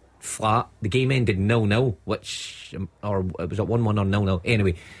bit flat. The game ended 0-0, or it was at 1-1 or 0-0.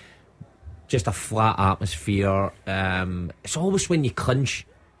 Anyway, just a flat atmosphere. It's always when you clinch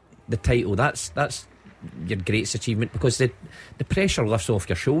the title that's your greatest achievement, because the pressure lifts off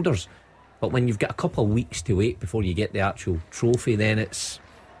your shoulders. But when you've got a couple of weeks to wait before you get the actual trophy, then it's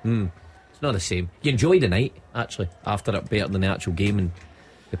not the same. You enjoy the night actually after it better than the actual game and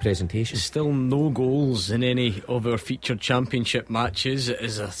the presentation. Still no goals in any of our featured championship matches. It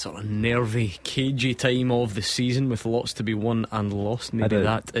is a sort of nervy, cagey time of the season with lots to be won and lost. Maybe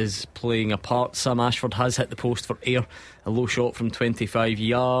that is playing a part. Sam Ashford has hit the post for Ayr, a low shot from 25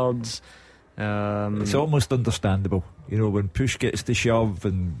 yards. It's almost understandable, when push gets to shove,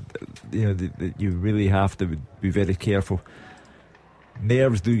 and you really have to be very careful.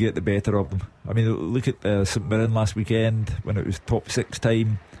 Nerves do get the better of them. I mean, look at St Mirren last weekend when it was top 6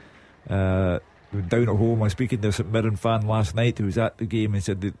 time. We were down at home. I was speaking to a St Mirren fan last night who was at the game and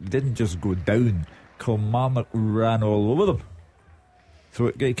said they didn't just go down. Kilmarnock ran all over them. So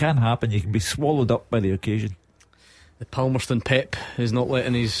it can happen. You can be swallowed up by the occasion. The Palmerston Pep is not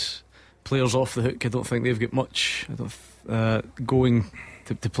letting his players off the hook. I don't think they've got much going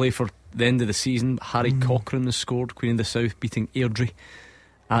to play for the end of the season. Harry Cochrane has scored. Queen of the South beating Airdrie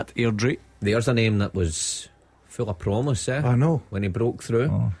at Airdrie. There's a name that was full of promise. I know, when he broke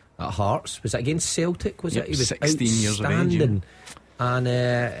through at Hearts. Was it against Celtic? Was it? He was 16 years of age,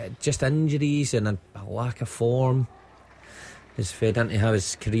 and just injuries and a lack of form has fed into how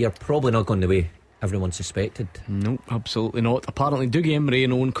his career probably not gone the way everyone suspected. Nope, absolutely not. Apparently Dougie Emery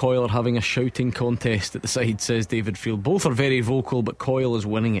and Owen Coyle are having a shouting contest at the side, says David Field. Both are very vocal, but Coyle is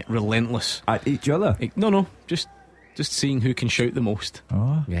winning it. Relentless. At each other? No, just seeing who can shout the most.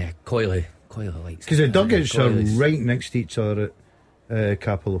 Oh. Yeah, Coyle likes. Because the dugouts are Coyle is- right next to each other at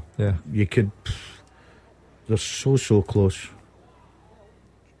Capello. Yeah. You could. They're so close.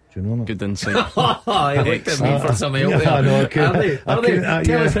 Do you know that? Good insight. I looked at me for some help. Yeah, I know, I couldn't- Are they?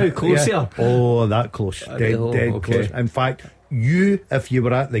 Tell us how close they yeah. are. Oh, that close. Dead okay. close. In fact, if you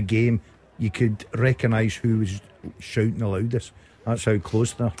were at the game, you could recognise who was shouting the loudest. That's how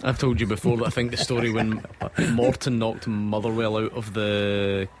close they are. I've told you before that I think the story when Morton knocked Motherwell out of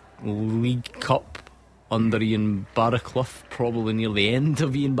the League Cup under Ian Barraclough, probably near the end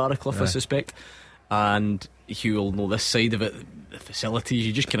of Ian Barraclough, I suspect. And Hugh will know this side of it. The facilities,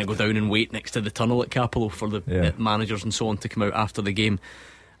 you just kind of go down and wait next to the tunnel at Capello for the managers and so on to come out after the game.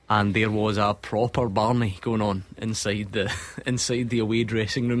 And there was a proper Barney going on inside the away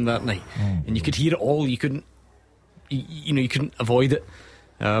dressing room that night, and you could hear it all. You couldn't avoid it.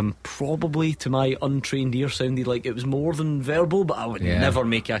 Probably to my untrained ear sounded like it was more than verbal, but I would never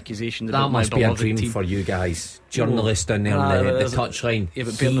make accusations that about my must be a beloved dream team. for you guys, journalists down there on the touchline. Yeah,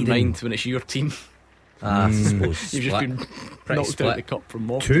 but bear in mind when it's your team, I suppose you've just been knocked out of the cup from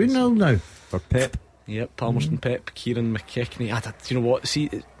Morton. 2-0 now for Pep. Yep, Palmerston Pep, Kieran McKechnie. Do you know what? See,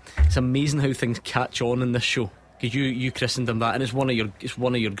 it's amazing how things catch on in this show. Because you christened him that, and it's one of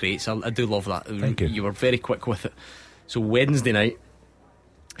your greats. I do love that. Thank you. You were very quick with it. So Wednesday night,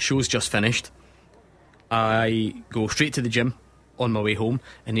 show's just finished. I go straight to the gym on my way home.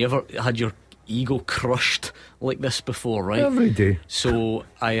 And you ever had your ego crushed like this before, right? every day. So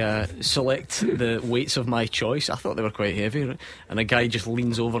I select the weights of my choice. I thought they were quite heavy, right? And a guy just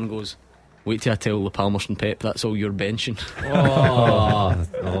leans over and goes, "Wait till I tell the Palmerston Pep that's all you're benching."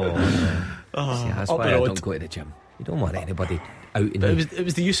 See, that's why I don't go to the gym. You don't want anybody out in It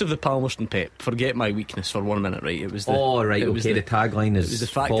was the use of the Palmerston Pep. Forget my weakness for 1 minute, right? It was the the tagline is it was the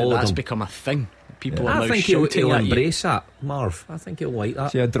fact that that's become a thing. People are I now think shouting he'll at you. embrace that, Marv. I think he'll like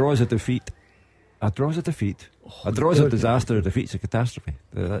that. See, a draw's a defeat. A draw's a defeat. A draw's a disaster. A defeat's a catastrophe.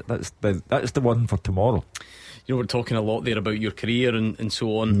 That's the one for tomorrow. You know, we're talking a lot there about your career and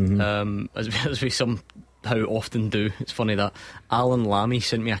so on, as we somehow often do. It's funny that Alan Lammy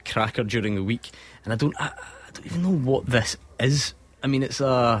sent me a cracker during the week, and I don't even know what this is. I mean, it's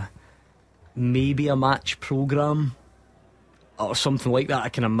maybe a match programme or something like that, a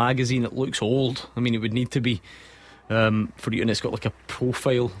kind of magazine. It looks old. I mean, it would need to be for you, and it's got like a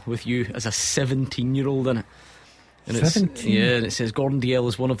profile with you as a 17-year-old in it. And 17? Yeah, and it says Gordon Dalziel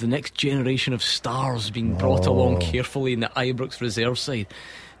is one of the next generation of stars being brought along carefully in the Ibrox reserve side.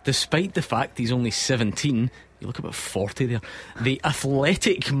 Despite the fact he's only 17, you look about 40 there, the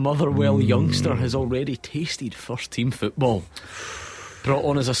athletic Motherwell youngster has already tasted first team football. Brought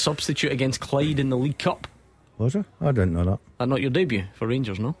on as a substitute against Clyde in the League Cup. Was it? I didn't know that. That's not your debut for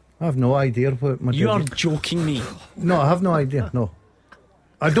Rangers, no? I have no idea what my You are debut- joking me. No, I have no idea. No,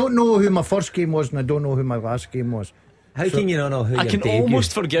 I don't know who my first game was, and I don't know who my last game was. How can you not know who I your can debut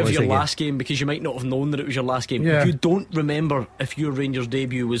almost forgive was your again? last game because you might not have known that it was your last game. Yeah. You don't remember if your Rangers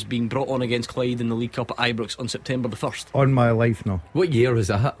debut was being brought on against Clyde in the League Cup at Ibrox on September the 1st. On my life, no. What year was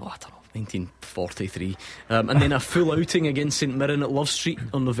that? Oh, I don't know, 1943. And then a full outing against St Mirren at Love Street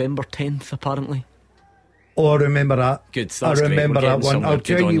on November 10th, apparently. Oh, I remember that. Good, that's I remember great. We're that getting one. somewhere. I'll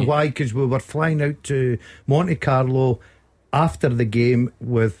Good tell on you you. why, because we were flying out to Monte Carlo after the game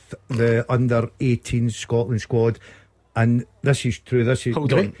with the under-18 Scotland squad, and this is true. This is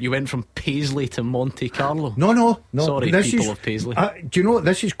Hold on, you went from Paisley to Monte Carlo? No. Sorry, this people is, of Paisley. Do you know what?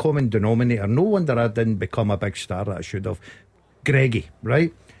 This is common denominator. No wonder I didn't become a big star that I should have. Greggy,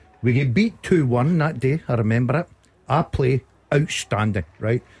 right? We get beat 2-1 that day. I remember it. I play outstanding,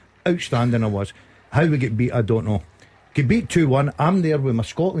 right? Outstanding I was. How we get beat, I don't know. Get beat 2-1. I'm there with my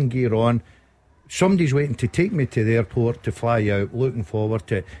Scotland gear on. Somebody's waiting to take me to the airport to fly out, looking forward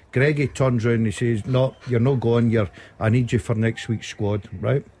to it. Greggy turns round and he says, "No, you're not going. I need you for next week's squad,"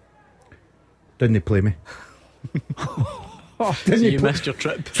 right? Didn't they play me? So you missed your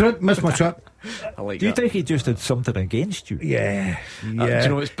trip? Missed my trip. I like Do you that. think he just had something against you? Yeah. Do you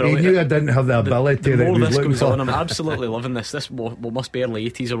know what's He brilliant? knew I didn't have the ability The that more he was this looking goes for. on, I'm absolutely loving this. This must be early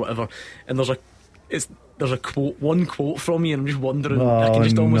 80s or whatever. And there's a one quote from you, and I'm just wondering. I can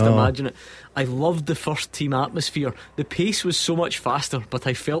just almost imagine it. I loved the first team atmosphere. The pace was so much faster, but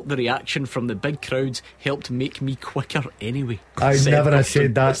I felt the reaction from the big crowds helped make me quicker anyway. I never have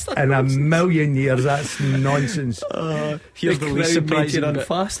said that What's in a nonsense? million years. That's nonsense. Here's the least surprising bit.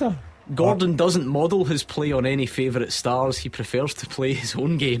 faster. Gordon doesn't model his play on any favourite stars. He prefers to play his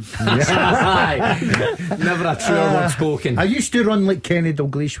own game. Never a truer word spoken. I used to run like Kenny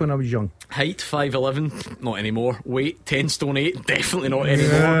Dalglish when I was young. Height 5'11", not anymore. Weight 10 stone 8, definitely not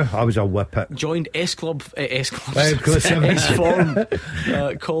anymore. Yeah, I was a whippet. Joined S Form,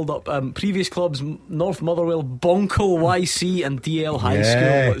 called up previous clubs: North Motherwell, Bonkle YC, and DL High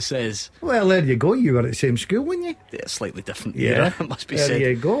School. It says. Well, there you go. You were at the same school, weren't you? Yeah, slightly different. Yeah, it must be there said.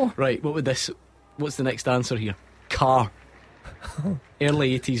 You go. Right, what's the next answer here? Car.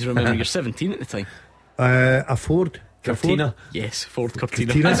 Early 80s. Remember, you're 17 at the time. A Ford. Cortina. Yes, Ford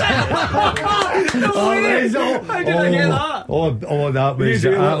Cortina. How did I get that? Oh, that was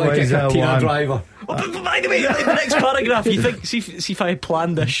You do look like a Cortina one. driver. But by the way, in the next paragraph, you think, see if I had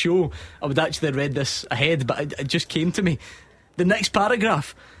planned this show, I would actually have read this ahead, but it just came to me. The next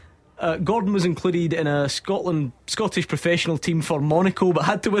paragraph. Gordon was included in a Scottish professional team for Monaco, but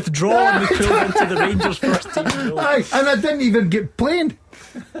had to withdraw and was pulled into the Rangers first team. Aye, and I didn't even get playing.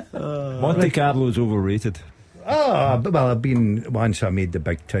 Monte Carlo's overrated. Well, I've been, once I made the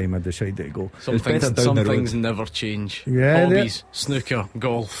big time, I decided to go. Some things never change. Yeah, hobbies, snooker,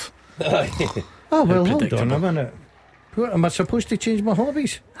 golf. Oh, well, hold on a minute. What, am I supposed to change my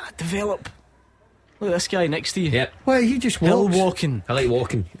hobbies? Develop. Look at this guy next to you. Yep. Why, he just Hill walks. walking. I like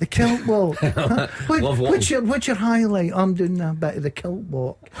walking. The kilt walk. Love walking. What's your highlight? I'm doing a bit of the kilt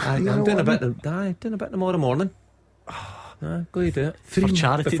walk. I'm doing a bit tomorrow morning. Go do it For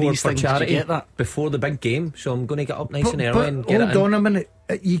charity, these for things. charity. Did you get that? Before the big game, so I'm going to get up nice and early and get hold it in. on a minute.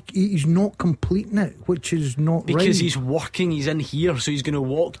 He's not completing it, which is not because right. he's working. He's in here, so he's going to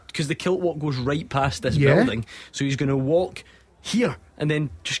walk, because the kilt walk goes right past this building, so he's going to walk here and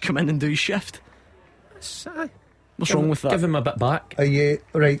then just come in and do his shift. What's wrong with that? Give him a bit back. Are you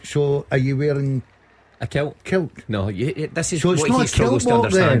right? So are you wearing a kilt? No, this is so it's what not he a struggles kilt to walk,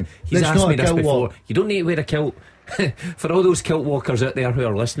 understand. then? He's It's asked not me a this kilt before. walk. You don't need to wear a kilt. For all those kilt walkers out there who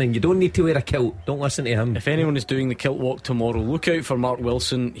are listening, you don't need to wear a kilt. Don't listen to him. If anyone is doing the kilt walk tomorrow, look out for Mark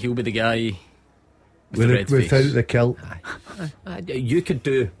Wilson. He'll be the guy with the red without face. the kilt. You could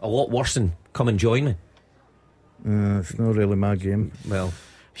do a lot worse than come and join me. It's not really my game. Well,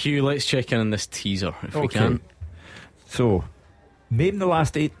 Hugh, let's check in on this teaser if we can. So, name the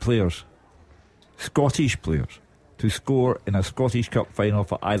last 8 players, Scottish players, to score in a Scottish Cup final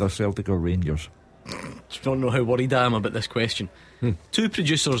for either Celtic or Rangers. Just don't know how worried I am about this question. 2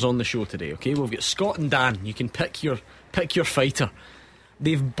 producers on the show today. Okay, we've got Scott and Dan. You can pick your fighter.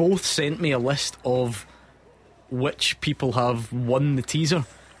 They've both sent me a list of which people have won the teaser,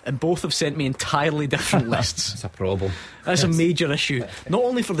 and both have sent me entirely different lists. It's a problem. That's a major issue, not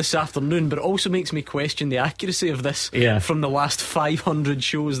only for this afternoon, but it also makes me question the accuracy of this from the last 500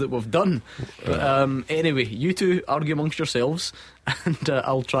 shows that we've done. But anyway, you two argue amongst yourselves, and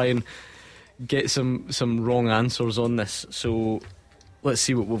I'll try and get some wrong answers on this. So let's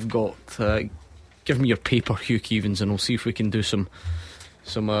see what we've got. Give me your paper, Hugh Keevins, and we'll see if we can do some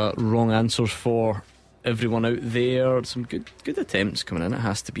wrong answers for everyone out there. Some good attempts coming in, it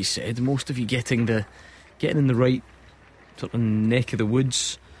has to be said. Most of you getting in the right sort of neck of the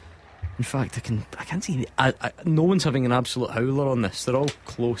woods. In fact, I can't see no one's having an absolute howler on this. They're all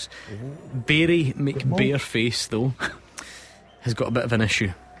close. Barry McBareface though has got a bit of an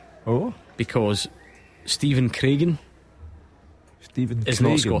issue. Because Stephen Craigan is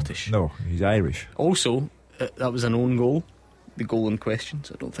not Scottish. No, he's Irish. Also, that was an own goal. The goal in question,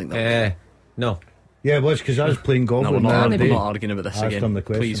 so I don't think that was no. Yeah, it was because I was playing golf. No, with we're him. not arguing about this again.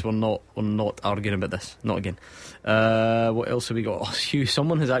 Please, we're not arguing about this. Not again. What else have we got? Oh, Hugh,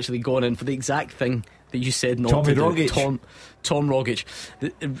 someone has actually gone in for the exact thing that you said not Tommy to do. Rogic. Tom Rogic.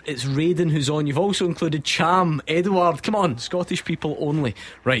 It's Raiden who's on. You've also included Cham, Edward. Come on, Scottish people only.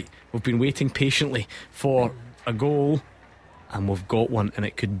 Right, we've been waiting patiently for a goal, and we've got one, and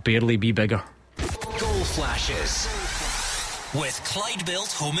it could barely be bigger. Goal flashes with Clyde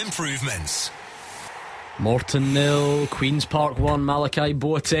Built Home Improvements. Morton 0, Queen's Park 1, Malachi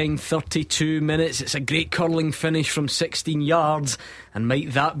Boateng 32 minutes. It's a great curling finish from 16 yards, and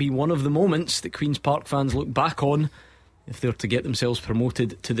might that be one of the moments that Queen's Park fans look back on if they're to get themselves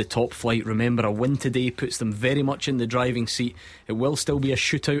promoted to the top flight. Remember, a win today puts them very much in the driving seat. It will still be a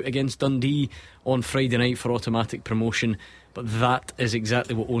shootout against Dundee on Friday night for automatic promotion, but that is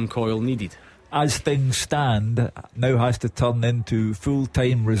exactly what Owen Coyle needed. As things stand, now has to turn into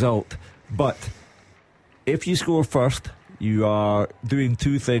full-time result. But if you score first, you are doing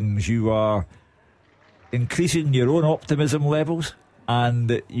 2 things. You are increasing your own optimism levels,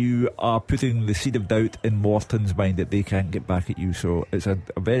 and you are putting the seed of doubt in Morton's mind that they can't get back at you. So it's a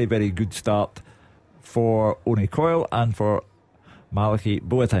very, very good start for Owen Coyle and for Malachi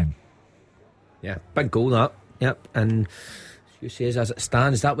Boateng. Yeah, big goal that. Yep, and you says as it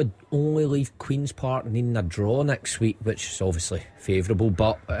stands, that would only leave Queen's Park needing a draw next week, which is obviously favourable,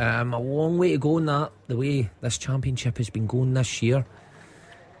 but a long way to go in that. The way this championship has been going this year,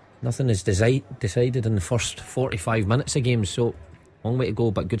 nothing is decided in the first 45 minutes of games, so long way to go,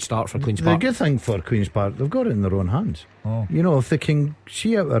 but good start for Queen's Park. The good thing for Queen's Park, they've got it in their own hands. You know, if they can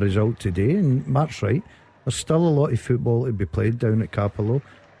see out a result today, and Mark's right, there's still a lot of football to be played down at Capello.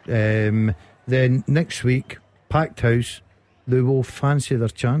 Then next week, packed house, they will fancy their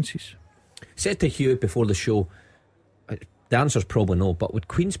chances. Said to Hugh before the show, the answer's probably no, but would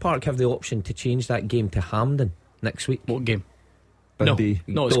Queen's Park have the option to change that game to Hampden next week? What game? Dundee.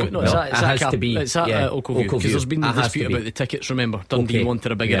 No, it's good. No, it's it has to be. It's at Oakview, because there's been the dispute about the tickets. Remember, Dundee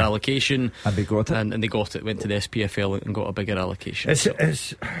wanted a bigger allocation, and they got it. And they got it. Went to the SPFL and got a bigger allocation.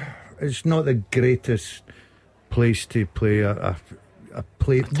 It's not the greatest place to play a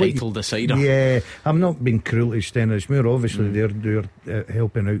title decider. Yeah, I'm not being cruel to Stennismuir. Obviously, they're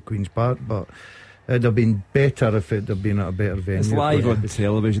helping out Queen's Park, but it'd have been better if it had been at a better venue. It's live on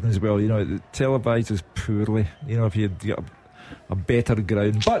television as well. You know, it televises poorly. You know, if you'd get a better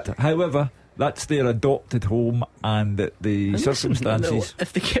ground, but however, that's their adopted home, and the circumstances.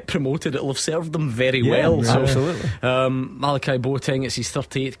 If they get promoted, it'll have served them very well. So, absolutely. Malachi Boateng, it's his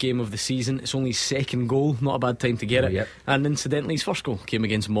 38th game of the season. It's only his second goal. Not a bad time to get it. Yep. And incidentally, his first goal came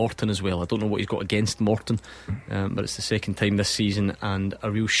against Morton as well. I don't know what he's got against Morton, but it's the second time this season, and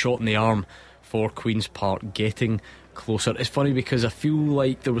a real shot in the arm for Queen's Park getting closer. It's funny because I feel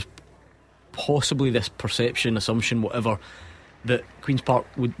like there was possibly this perception, assumption, whatever, that Queen's Park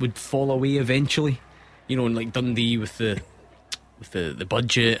would fall away eventually, you know, and like Dundee with the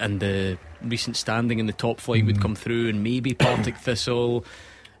budget and the recent standing in the top flight would come through, and maybe Partick Thistle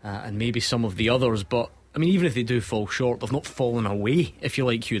and maybe some of the others. But I mean, even if they do fall short, they've not fallen away, if you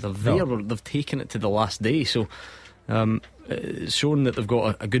like, Hugh. They've taken it to the last day, so it's shown that they've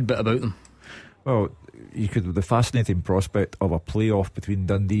got a good bit about them. Well, you could have the fascinating prospect of a playoff between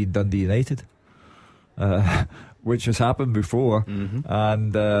Dundee and Dundee United, which has happened before,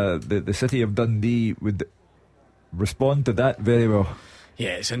 and the city of Dundee would respond to that very well.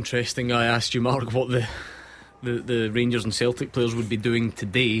 Yeah, it's interesting. I asked you, Mark, what the Rangers and Celtic players would be doing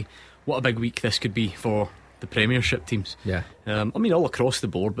today. What a big week this could be for the Premiership teams. Yeah, I mean, all across the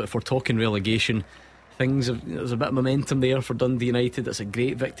board, but if we're talking relegation, there's a bit of momentum there for Dundee United. It's a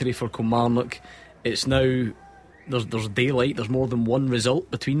great victory for Kilmarnock. It's now there's daylight. There's more than one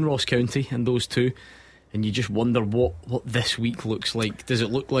result between Ross County and those two, and you just wonder what this week looks like. Does it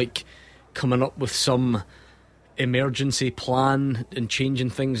look like coming up with some emergency plan and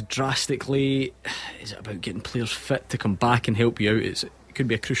changing things drastically? Is it about getting players fit to come back and help you out? It could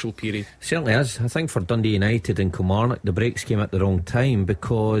be a crucial period. Certainly is. I think for Dundee United and Kilmarnock, the breaks came at the wrong time,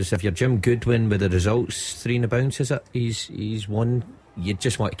 because if you're Jim Goodwin with the results 3 in a bounce, is it? He's won. You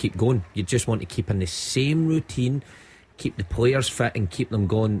just want to keep going. You just want to keep in the same routine, keep the players fit and keep them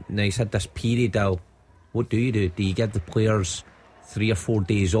going. Now he's had this period now. What do? Do you give the players 3 or 4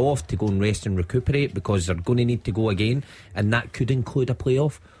 days off to go and rest and recuperate, because they're going to need to go again, and that could include a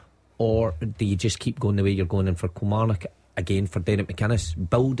playoff? Or do you just keep going the way you're going? And for Kilmarnock, again, for Derek McInnes,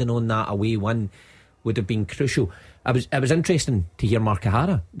 building on that away win would have been crucial. It was interesting to hear Mark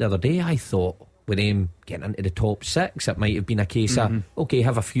O'Hara the other day. I thought with him getting into the top 6, it might have been a case of, okay,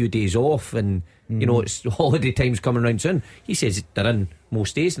 have a few days off, and you know, it's holiday time's coming round soon. He says they're in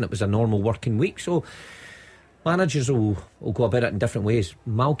most days, and it was a normal working week. So managers will go about it in different ways.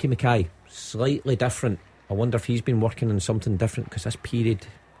 Malky Mackay, slightly different. I wonder if he's been working on something different, because this period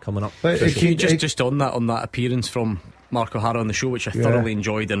coming up. But just on that appearance from Mark O'Hara on the show, which I thoroughly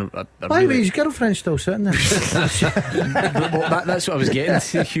enjoyed, and by the way, his girlfriend's still sitting there. That's what I was getting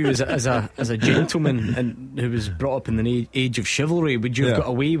to, Hugh. As a gentleman and who was brought up in the age of chivalry, would you have got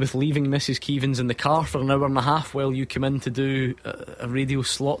away with leaving Mrs. Keevins in the car for an hour and a half while you come in to do a radio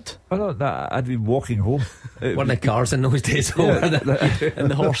slot? I don't know, I'd be walking home. Weren't the cars in those days?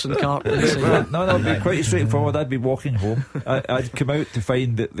 And the horse and cart. No, it'd be quite straightforward. I'd be walking home. I'd come out to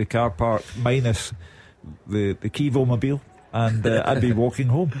find the car park minus the Kevo-mobile, and I'd be walking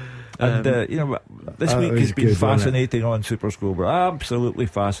home. And you know, this week has been fascinating on Super Scoreboard. Absolutely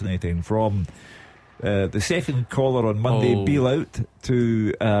fascinating. From the second caller on Monday, Beal out,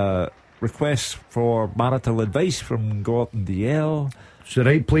 to requests for marital advice from Gordon Dalziel. It's the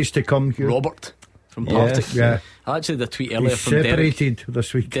right place to come, Hugh. Robert from Partick. I actually had a tweet earlier from separated Derek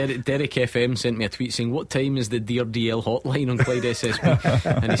this week. Derek FM sent me a tweet saying, what time is the Dear DL hotline on Clyde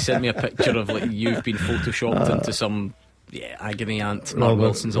SSB? And he sent me a picture of like you've been photoshopped into some agony aunt. Mark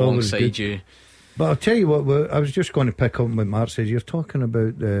Wilson's alongside you. But I'll tell you what, I was just going to pick up what Mark says. You're talking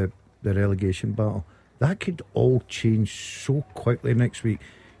about the the relegation battle. That could all change so quickly next week.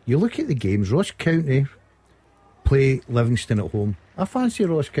 You look at the games. Ross County play Livingston at home. I fancy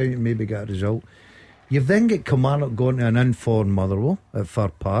Ross County maybe get a result. You've then got Kilmarnock going to an in-form Motherwell at Fir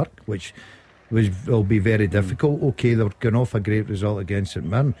Park, which will be very difficult. Okay, they're going off a great result against St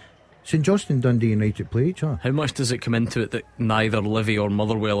Mirren. St Johnstone and Dundee United play each other. How much does it come into it that neither Livy or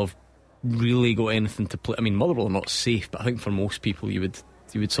Motherwell have really got anything to play? I mean, Motherwell are not safe, but I think for most people you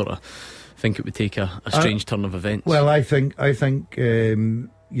would sort of think it would take a strange turn of events. Well, I think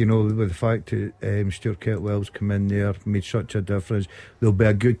you know, with the fact that Stuart Kettlewell's come in there, made such a difference. There'll be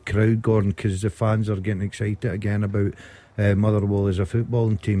a good crowd, Gordon, because the fans are getting excited again about Motherwell as a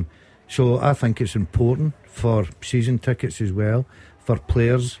footballing team. So I think it's important for season tickets as well, for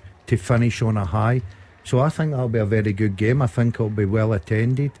players to finish on a high. So I think that'll be a very good game. I think it'll be well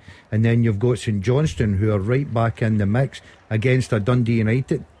attended. And then you've got St Johnstone, who are right back in the mix against a Dundee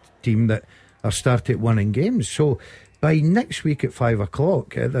United team that are started winning games. So by next week at 5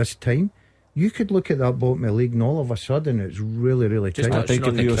 o'clock at this time, you could look at that bottom of the league and all of a sudden it's really, really tight. I think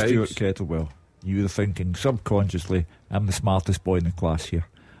if you're Stuart Kettlewell, you were thinking subconsciously, I'm the smartest boy in the class here.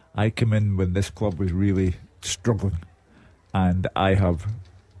 I came in when this club was really struggling, and I have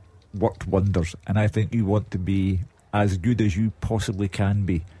worked wonders, and I think you want to be as good as you possibly can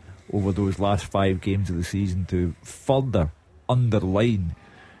be over those last 5 games of the season to further underline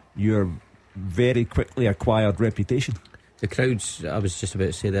your very quickly acquired reputation. The crowds, I was just about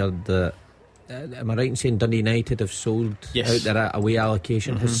to say there, am I right in saying Dundee United have sold out their away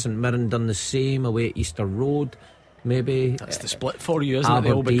allocation? Has St Mirren done the same away at Easter Road? Maybe that's the split for you, isn't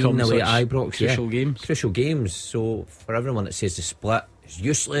Aberdeen, it? They all become away at Ibrox, crucial games. So for everyone that says the split is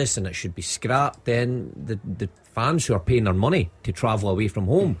useless and it should be scrapped, then the fans who are paying their money to travel away from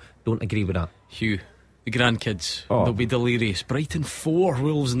home don't agree with that. Hugh, the grandkids, they'll be delirious. Brighton 4,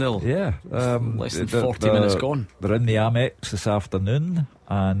 Wolves 0. Yeah, less than 40 minutes gone. They're in the Amex this afternoon,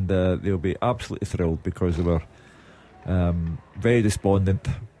 and they'll be absolutely thrilled because they were very despondent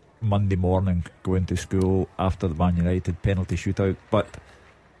Monday morning going to school after the Man United penalty shootout. But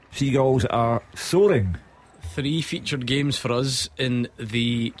Seagulls are soaring. 3 featured games for us in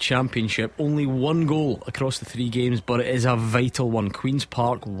the Championship. Only 1 goal across the 3 games, but it is a vital one. Queen's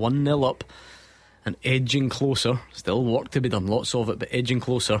Park 1-0 up and edging closer. Still work to be done, lots of it, but edging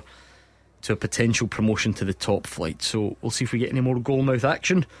closer to a potential promotion to the top flight. So we'll see if we get any more goalmouth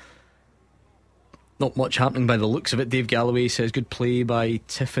action. Not much happening by the looks of it. Dave Galloway says good play by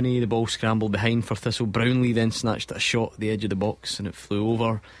Tiffany. The ball scrambled behind for Thistle. Brownlee then snatched a shot at the edge of the box and it flew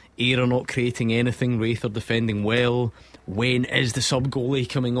over. Ayr not creating anything. Wraith are defending well. When is the sub goalie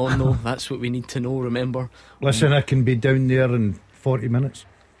coming on though? That's what we need to know, remember. Listen, I can be down there in 40 minutes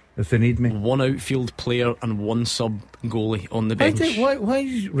if they need me. 1 outfield player and 1 sub goalie on the bench. Why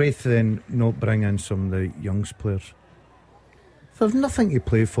is Wraith then not bring in some of the youngs players? If they've nothing to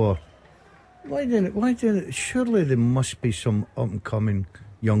play for, why didn't it? Surely there must be some up and coming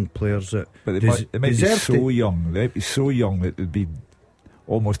young players that. But they might be so young. They might be so young that it would be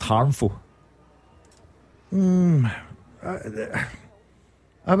almost harmful. I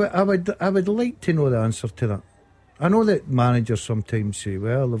would like to know the answer to that. I know that managers sometimes say,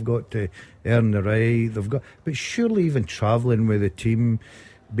 well, they've got to earn the right, but surely even travelling with the team,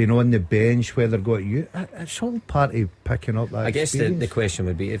 being on the bench, whether got you, it's all part of picking up that. I guess the question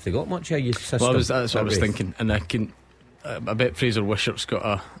would be if they got much of your system. Well, that's what I was thinking, and I bet Fraser Wishart's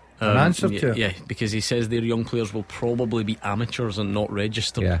got an answer to it. Yeah, because he says their young players will probably be amateurs and not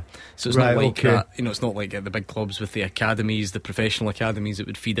registered. Yeah. So it's not like that. You know, it's not like the big clubs with the academies, the professional academies that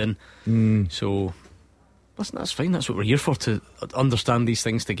would feed in. So listen, that's fine. That's what we're here for, to understand these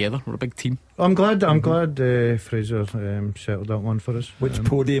things together. We're a big team. I'm glad Fraser settled that one for us. Which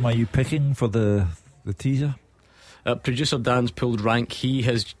podium are you picking for the teaser? Producer Dan's pulled rank. He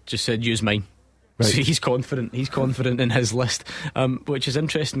has just said use mine. Right. So he's confident in his list, which is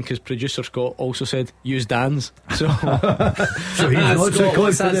interesting because producer Scott also said use Dan's. So, so he's not Scott,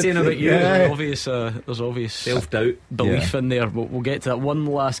 what's that saying about you? Yeah. There's obvious self-doubt belief in there, but we'll get to that. One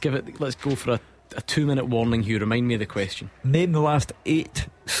last, let's go for a 2-minute warning. Hugh, remind me of the question. Name the last 8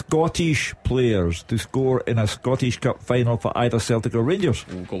 Scottish players to score in a Scottish Cup final for either Celtic or Rangers.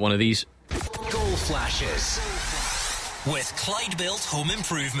 We've got one of these. Goal flashes with Clyde Built Home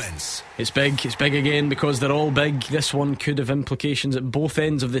Improvements. It's big again because they're all big. This one could have implications at both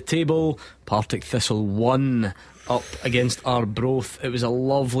ends of the table. Partick Thistle 1 up against Arbroath. It was a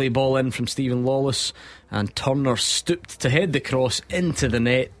lovely ball in from Stephen Lawless, and Turner stooped to head the cross into the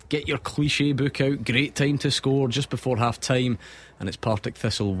net. Get your cliche book out. Great time to score just before half time, and it's Partick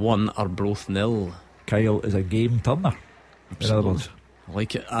Thistle 1, Arbroath 0. Kyle is a game turner, in other words. I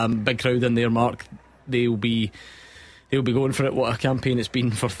like it. Big crowd in there, Mark. They'll be going for it. What a campaign it's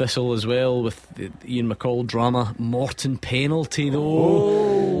been for Thistle as well, with the Ian McCall drama. Morton penalty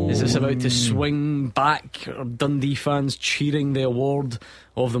though. Is this about to swing back? Are Dundee fans cheering the award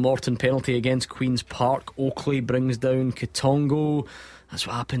of the Morton penalty against Queen's Park? Oakley brings down Katongo. That's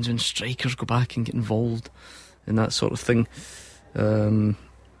what happens when strikers go back and get involved in that sort of thing.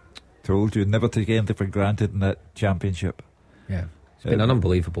 Told you never take anything for granted in that championship. Yeah, it's been an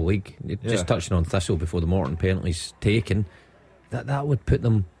unbelievable league. Just touching on Thistle before the Morton penalties taken, that would put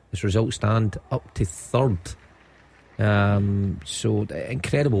them, as result stand, up to third. So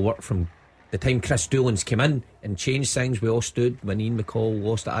incredible work from the time Chris Doolins came in and changed things. We all stood when Ian McCall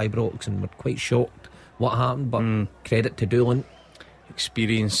lost at Ibrox and were quite shocked what happened, but credit to Doolin.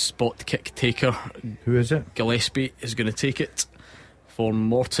 Experienced spot kick taker. Who is it? Gillespie is going to take it for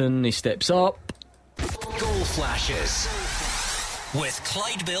Morton. He steps up. Goal flashes with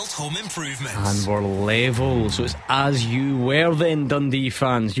Clyde Built Home Improvements. And we're level. So it's as you were then, Dundee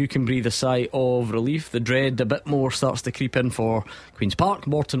fans. You can breathe a sigh of relief. The dread a bit more starts to creep in for Queen's Park.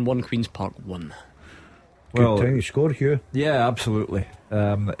 Morton 1, Queen's Park 1. Well, good time to score, Hugh. Yeah, absolutely.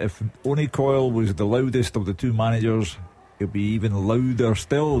 If Oney Coyle was the loudest of the two managers, he'll be even louder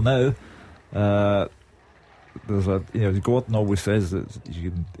still now. There's Gordon always says that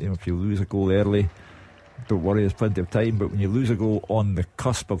if you lose a goal early, don't worry, there's plenty of time. But when you lose a goal on the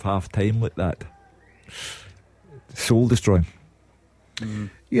cusp of half time like that, soul destroying.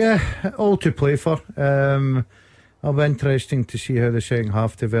 Yeah, all to play for. It'll be interesting to see how the second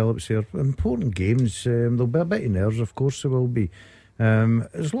half develops here. Important games. There'll be a bit of nerves, of course there will be.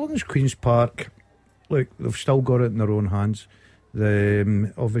 As long as Queen's Park, look, they've still got it in their own hands. They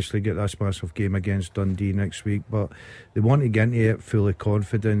obviously get this massive game against Dundee next week, but they want to get into it full of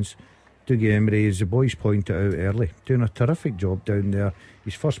confidence. Dougie Emery, as the boys pointed out early, doing a terrific job down there.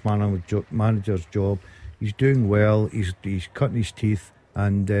 His first manager's job. He's doing well. He's cutting his teeth,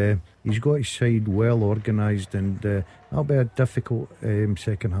 and he's got his side well organised, and that'll be a difficult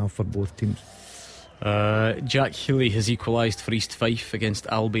second half for both teams. Jack Healy has equalised for East Fife against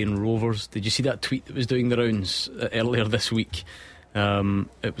Albion Rovers. Did you see that tweet that was doing the rounds earlier this week?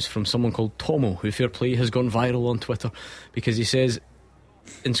 It was from someone called Tomo, who, fair play, has gone viral on Twitter, because he says,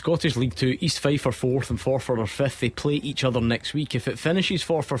 in Scottish League 2, East Fife are 4th and Forfar are 5th. They play each other next week. If it finishes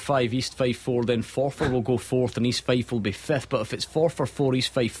Forfar 5, East Fife 4, then Forfar will go 4th and East Fife will be 5th. But if it's Forfar 4,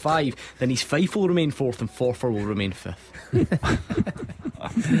 East Fife 5, then East Fife will remain 4th and Forfar will remain 5th.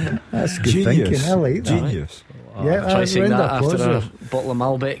 That's good thinking. I like that. Genius. Yeah, try saying that after a bottle of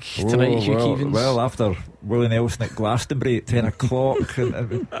Malbec tonight, Hugh Keevins. Well, after Willie Nelson at Glastonbury at 10 o'clock.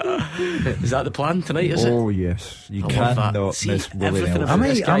 Is that the plan tonight, is it? Oh, yes. You cannot miss Willie Nelson.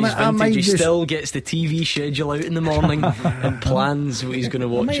 This guy's vintage. He still gets the TV schedule out in the morning and plans what he's going to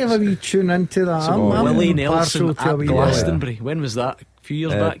watch. I might have a wee tune into that. So Willie Nelson at Glastonbury. When was that? A few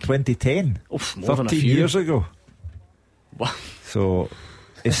years back? 2010. More than a few. 13 years ago. Wow. So,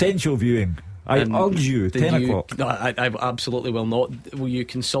 essential viewing. I urge you, 10 o'clock. No, I absolutely will not. Will you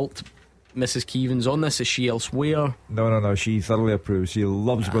consult Mrs. Keevins on this? Is she elsewhere? No. She thoroughly approves. She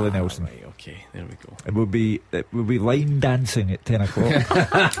loves Willie Nelson. Right, okay, there we go. It will be line dancing at 10 o'clock.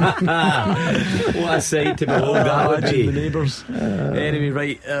 What a sight to behold that would be. The neighbours. Anyway,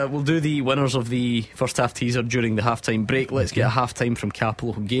 right, we'll do the winners of the first half teaser during the half time break. Let's get a half time from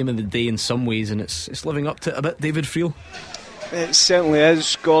Capello. Game of the day in some ways, and it's living up to it a bit. David Friel. It certainly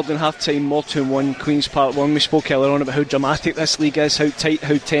is. Gordon, half-time, Morton 1, Queen's Park 1. We spoke earlier on about how dramatic this league is, how tight,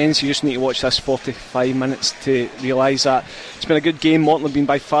 how tense. You just need to watch this 45 minutes to realise that. It's been a good game. Morton have been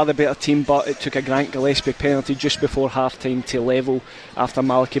by far the better team, but it took a Grant Gillespie penalty just before half-time to level after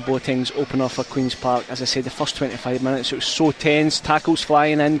Malachi Boateng's opener for Queen's Park. As I said, the first 25 minutes, it was so tense. Tackles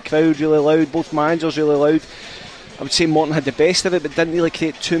flying in, crowd really loud, both managers really loud. I would say Morton had the best of it, but didn't really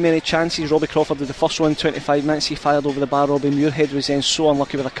create too many chances. Robbie Crawford did the first one, 25 minutes. He fired over the bar. Robbie Muirhead was then so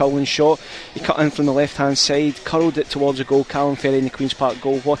unlucky with a curling shot. He cut in from the left-hand side, curled it towards the goal. Callum Ferry in the Queen's Park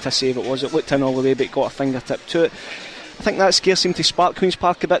goal. What a save it was. It looked in all the way, but it got a fingertip to it. I think that scare seemed to spark Queen's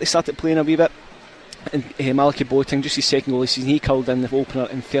Park a bit. They started playing a wee bit. And Malachi Boateng, just his second goal this season, he curled in the opener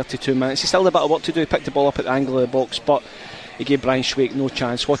in 32 minutes. He still had a bit of work to do. He picked the ball up at the angle of the box, but he gave Brian Schweik no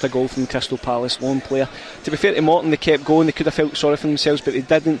chance. What a goal from Crystal Palace, lone player. To be fair to Morton, they kept going. They could have felt sorry for themselves, but they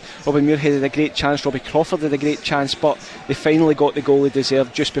didn't. Robbie Muirhead had a great chance. Robbie Crawford had a great chance, but they finally got the goal they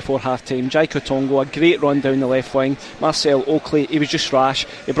deserved just before half-time. Jai Kotongo, a great run down the left wing. Marcel Oakley, he was just rash.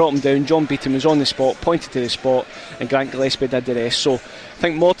 He brought him down. John Beaton was on the spot, pointed to the spot, and Grant Gillespie did the rest. So I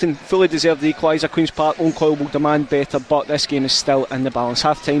think Morton fully deserved the equaliser. Queen's Park, Owen Coyle will demand better, but this game is still in the balance.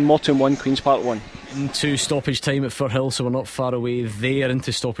 Half-time, Morton 1, Queen's Park 1. into stoppage time at Firhill, so we're not far away there,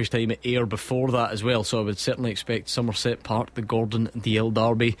 into stoppage time at Ayr before that as well. So I would certainly expect Somerset Park, the Gordon Dalziel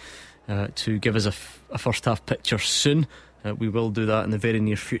derby, to give us a first half picture soon. We will do that in the very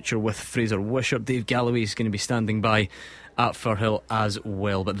near future with Fraser Wishart. Dave Galloway is going to be standing by at Firhill as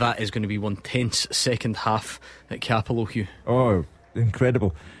well. But that is going to be one tense second half at Capello, Hugh. Oh,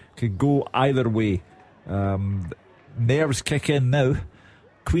 incredible. Could go either way. Nerves kick in now.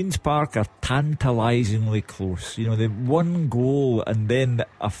 Queen's Park are tantalisingly close. You know, they've one goal and then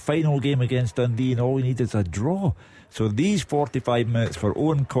a final game against Dundee, and all you need is a draw. So these 45 minutes for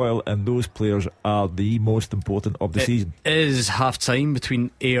Owen Coyle and those players are the most important of the season. It is half time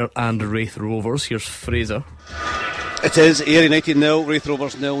between Ayr and Wraith Rovers. Here's Fraser. It is Ayr United 0, Wraith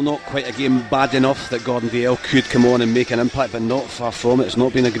Rovers 0. Not quite a game bad enough that Gordon Dalziel could come on and make an impact, but not far from it. It's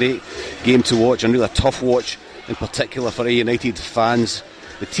not been a great game to watch, and really a tough watch in particular for Ayr United fans.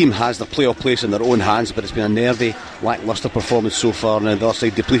 The team has their playoff place in their own hands, but it's been a nervy, lacklustre performance so far. And on the other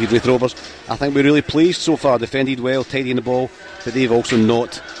side, depleted Wraith Rovers, I think we're really pleased so far. Defended well, tidying the ball, but they've also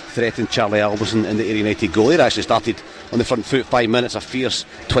not threatened Charlie Alberson in the Ayr United goal. They actually started on the front foot 5 minutes. A fierce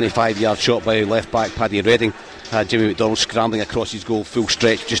 25-yard shot by left back Paddy Redding had Jimmy McDonald scrambling across his goal, full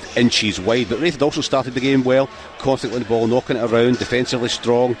stretch, just inches wide. But Wraith had also started the game well, confident with the ball, knocking it around, defensively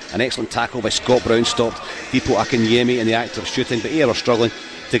strong. An excellent tackle by Scott Brown stopped Dipo Akinyemi in the act of shooting, but Ayr are struggling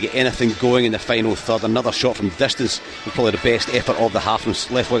to get anything going in the final third. Another shot from distance was probably the best effort of the half from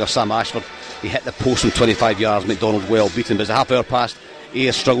left winger Sam Ashford. He hit the post from 25 yards. McDonald well beaten, but as a half hour passed,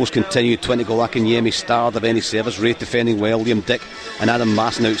 Ayr struggles continue. 20 goal Akinyemi starred of any service. Wraith defending well. Liam Dick and Adam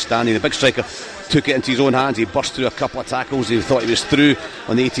Masson outstanding. The big striker took it into his own hands. He burst through a couple of tackles. He thought he was through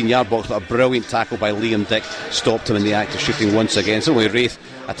on the 18-yard box, but a brilliant tackle by Liam Dick stopped him in the act of shooting once again. Suddenly Wraith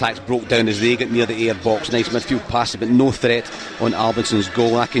attacks broke down as they get near the Ayr box. Nice midfield pass, but no threat on Albinson's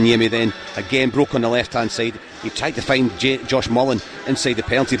goal. Akinyemi then again broke on the left hand side. He tried to find Josh Mullen inside the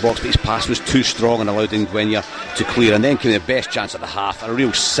penalty box, but his pass was too strong and allowed Ngwenya to clear. And then came the best chance at the half, a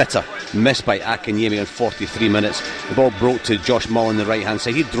real sitter missed by Akinyemi in 43 minutes. The ball broke to Josh Mullen on the right hand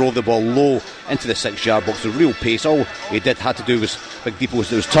side. He drove the ball low into the 6-yard box with real pace. All he had to do was, Big Depot was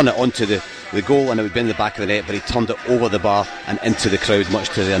turn it onto the goal, and it would be in the back of the net, but he turned it over the bar and into the crowd, much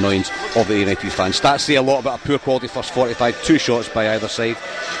to the annoyance of the United fans. Stats say a lot about a poor quality first 45. 2 shots by either side,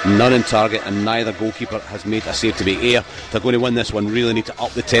 none in target, and neither goalkeeper has made a save to be Ayr. If they're going to win this one, really need to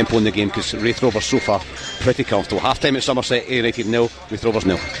up the tempo in the game, because Wraith Rovers so far pretty comfortable. Half time at Somerset, Ayr United 0, Wraith Rovers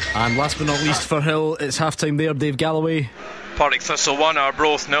 0. And last but not least for Hill, it's half time there. Dave Galloway. Partick Thistle 1,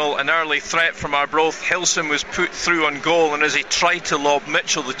 Arbroath 0. An early threat from Arbroath. Hilson was put through on goal, and as he tried to lob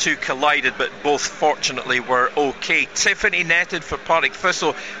Mitchell, the two collided, but both fortunately were okay. Tiffany netted for Partick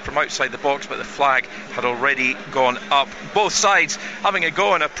Thistle from outside the box, but the flag had already gone up. Both sides having a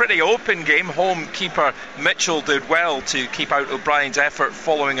go in a pretty open game. Home keeper Mitchell did well to keep out O'Brien's effort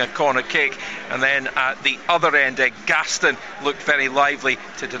following a corner kick, and then at the other end Gaston looked very lively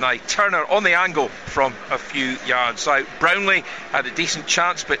to deny Turner on the angle from a few yards out. Brownlee had a decent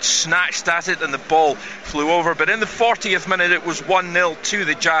chance but snatched at it and the ball flew over. But in the 40th minute it was 1-0 to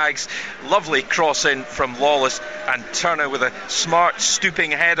the Jags. Lovely cross in from Lawless, and Turner with a smart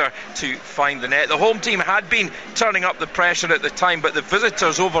stooping header to find the net. The home team had been turning up the pressure at the time, but the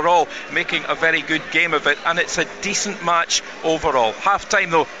visitors overall making a very good game of it, and it's a decent match overall. Half time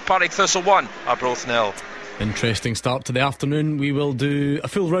though, Partick Thistle 1, Arbroath 0. Interesting start to the afternoon. We will do a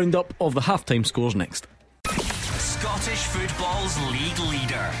full roundup of the half-time scores next. Scottish football's league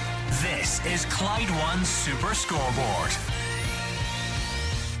leader. This is Clyde 1 Super Scoreboard.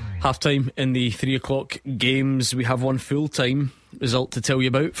 Half-time in the 3 o'clock games. We have one full-time result to tell you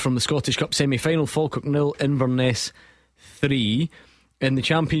about from the Scottish Cup semi-final. Falkirk 0, Inverness 3. In the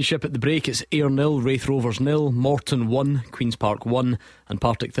Championship at the break, it's Ayr 0, Wraith Rovers 0, Morton 1, Queen's Park 1, and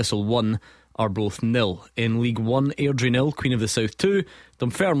Partick Thistle 1, Arbroath 0. In League 1, Airdrie 0, Queen of the South 2,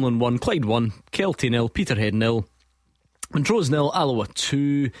 Dunfermline 1, Clyde 1, Kelty 0, Peterhead 0, Montrose 0, Alloa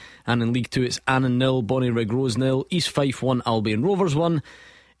 2. And in League 2 it's Annan 0, Bonnyrigg Rose 0, East Fife 1, Albion Rovers 1,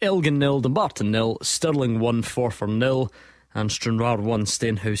 Elgin 0, Dumbarton 0, Stirling 1, Forfar 0, and Stranraer 1,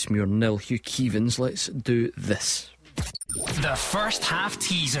 Stenhousemuir 0. Hugh Keevins, let's do this. The first half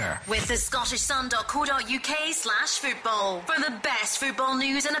teaser with the scottishsun.co.uk/football for the best football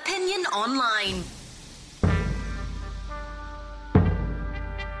news and opinion online.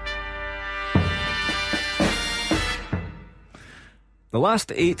 The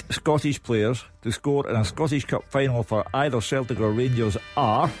last 8 Scottish players to score in a Scottish Cup final for either Celtic or Rangers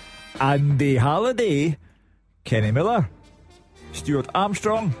are Andy Halliday, Kenny Miller, Stuart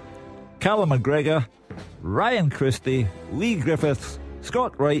Armstrong, Callum McGregor, Ryan Christie, Lee Griffiths,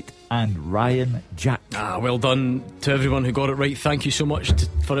 Scott Wright and Ryan Jack. Well done to everyone who got it right. Thank you so much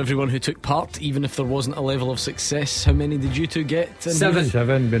for everyone who took part, even if there wasn't a level of success. How many did you two get?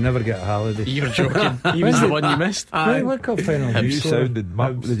 7. We never get a holiday. You're joking. He was the one you missed. World Cup final. You sounded,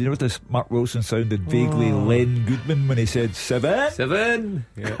 did you notice Mark Wilson sounded vaguely Len Goodman when he said 7? 7.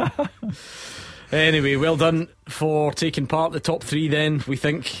 Yeah. Anyway, well done for taking part. The top 3 then, we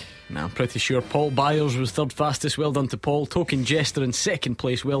think. I'm pretty sure Paul Byers was third fastest. Well done to Paul. Token Jester in second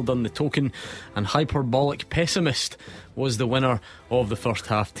place. Well done the Token. And Hyperbolic Pessimist was the winner of the first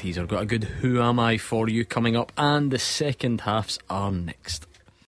half teaser. Got a good Who Am I for you coming up, and the second halves are next.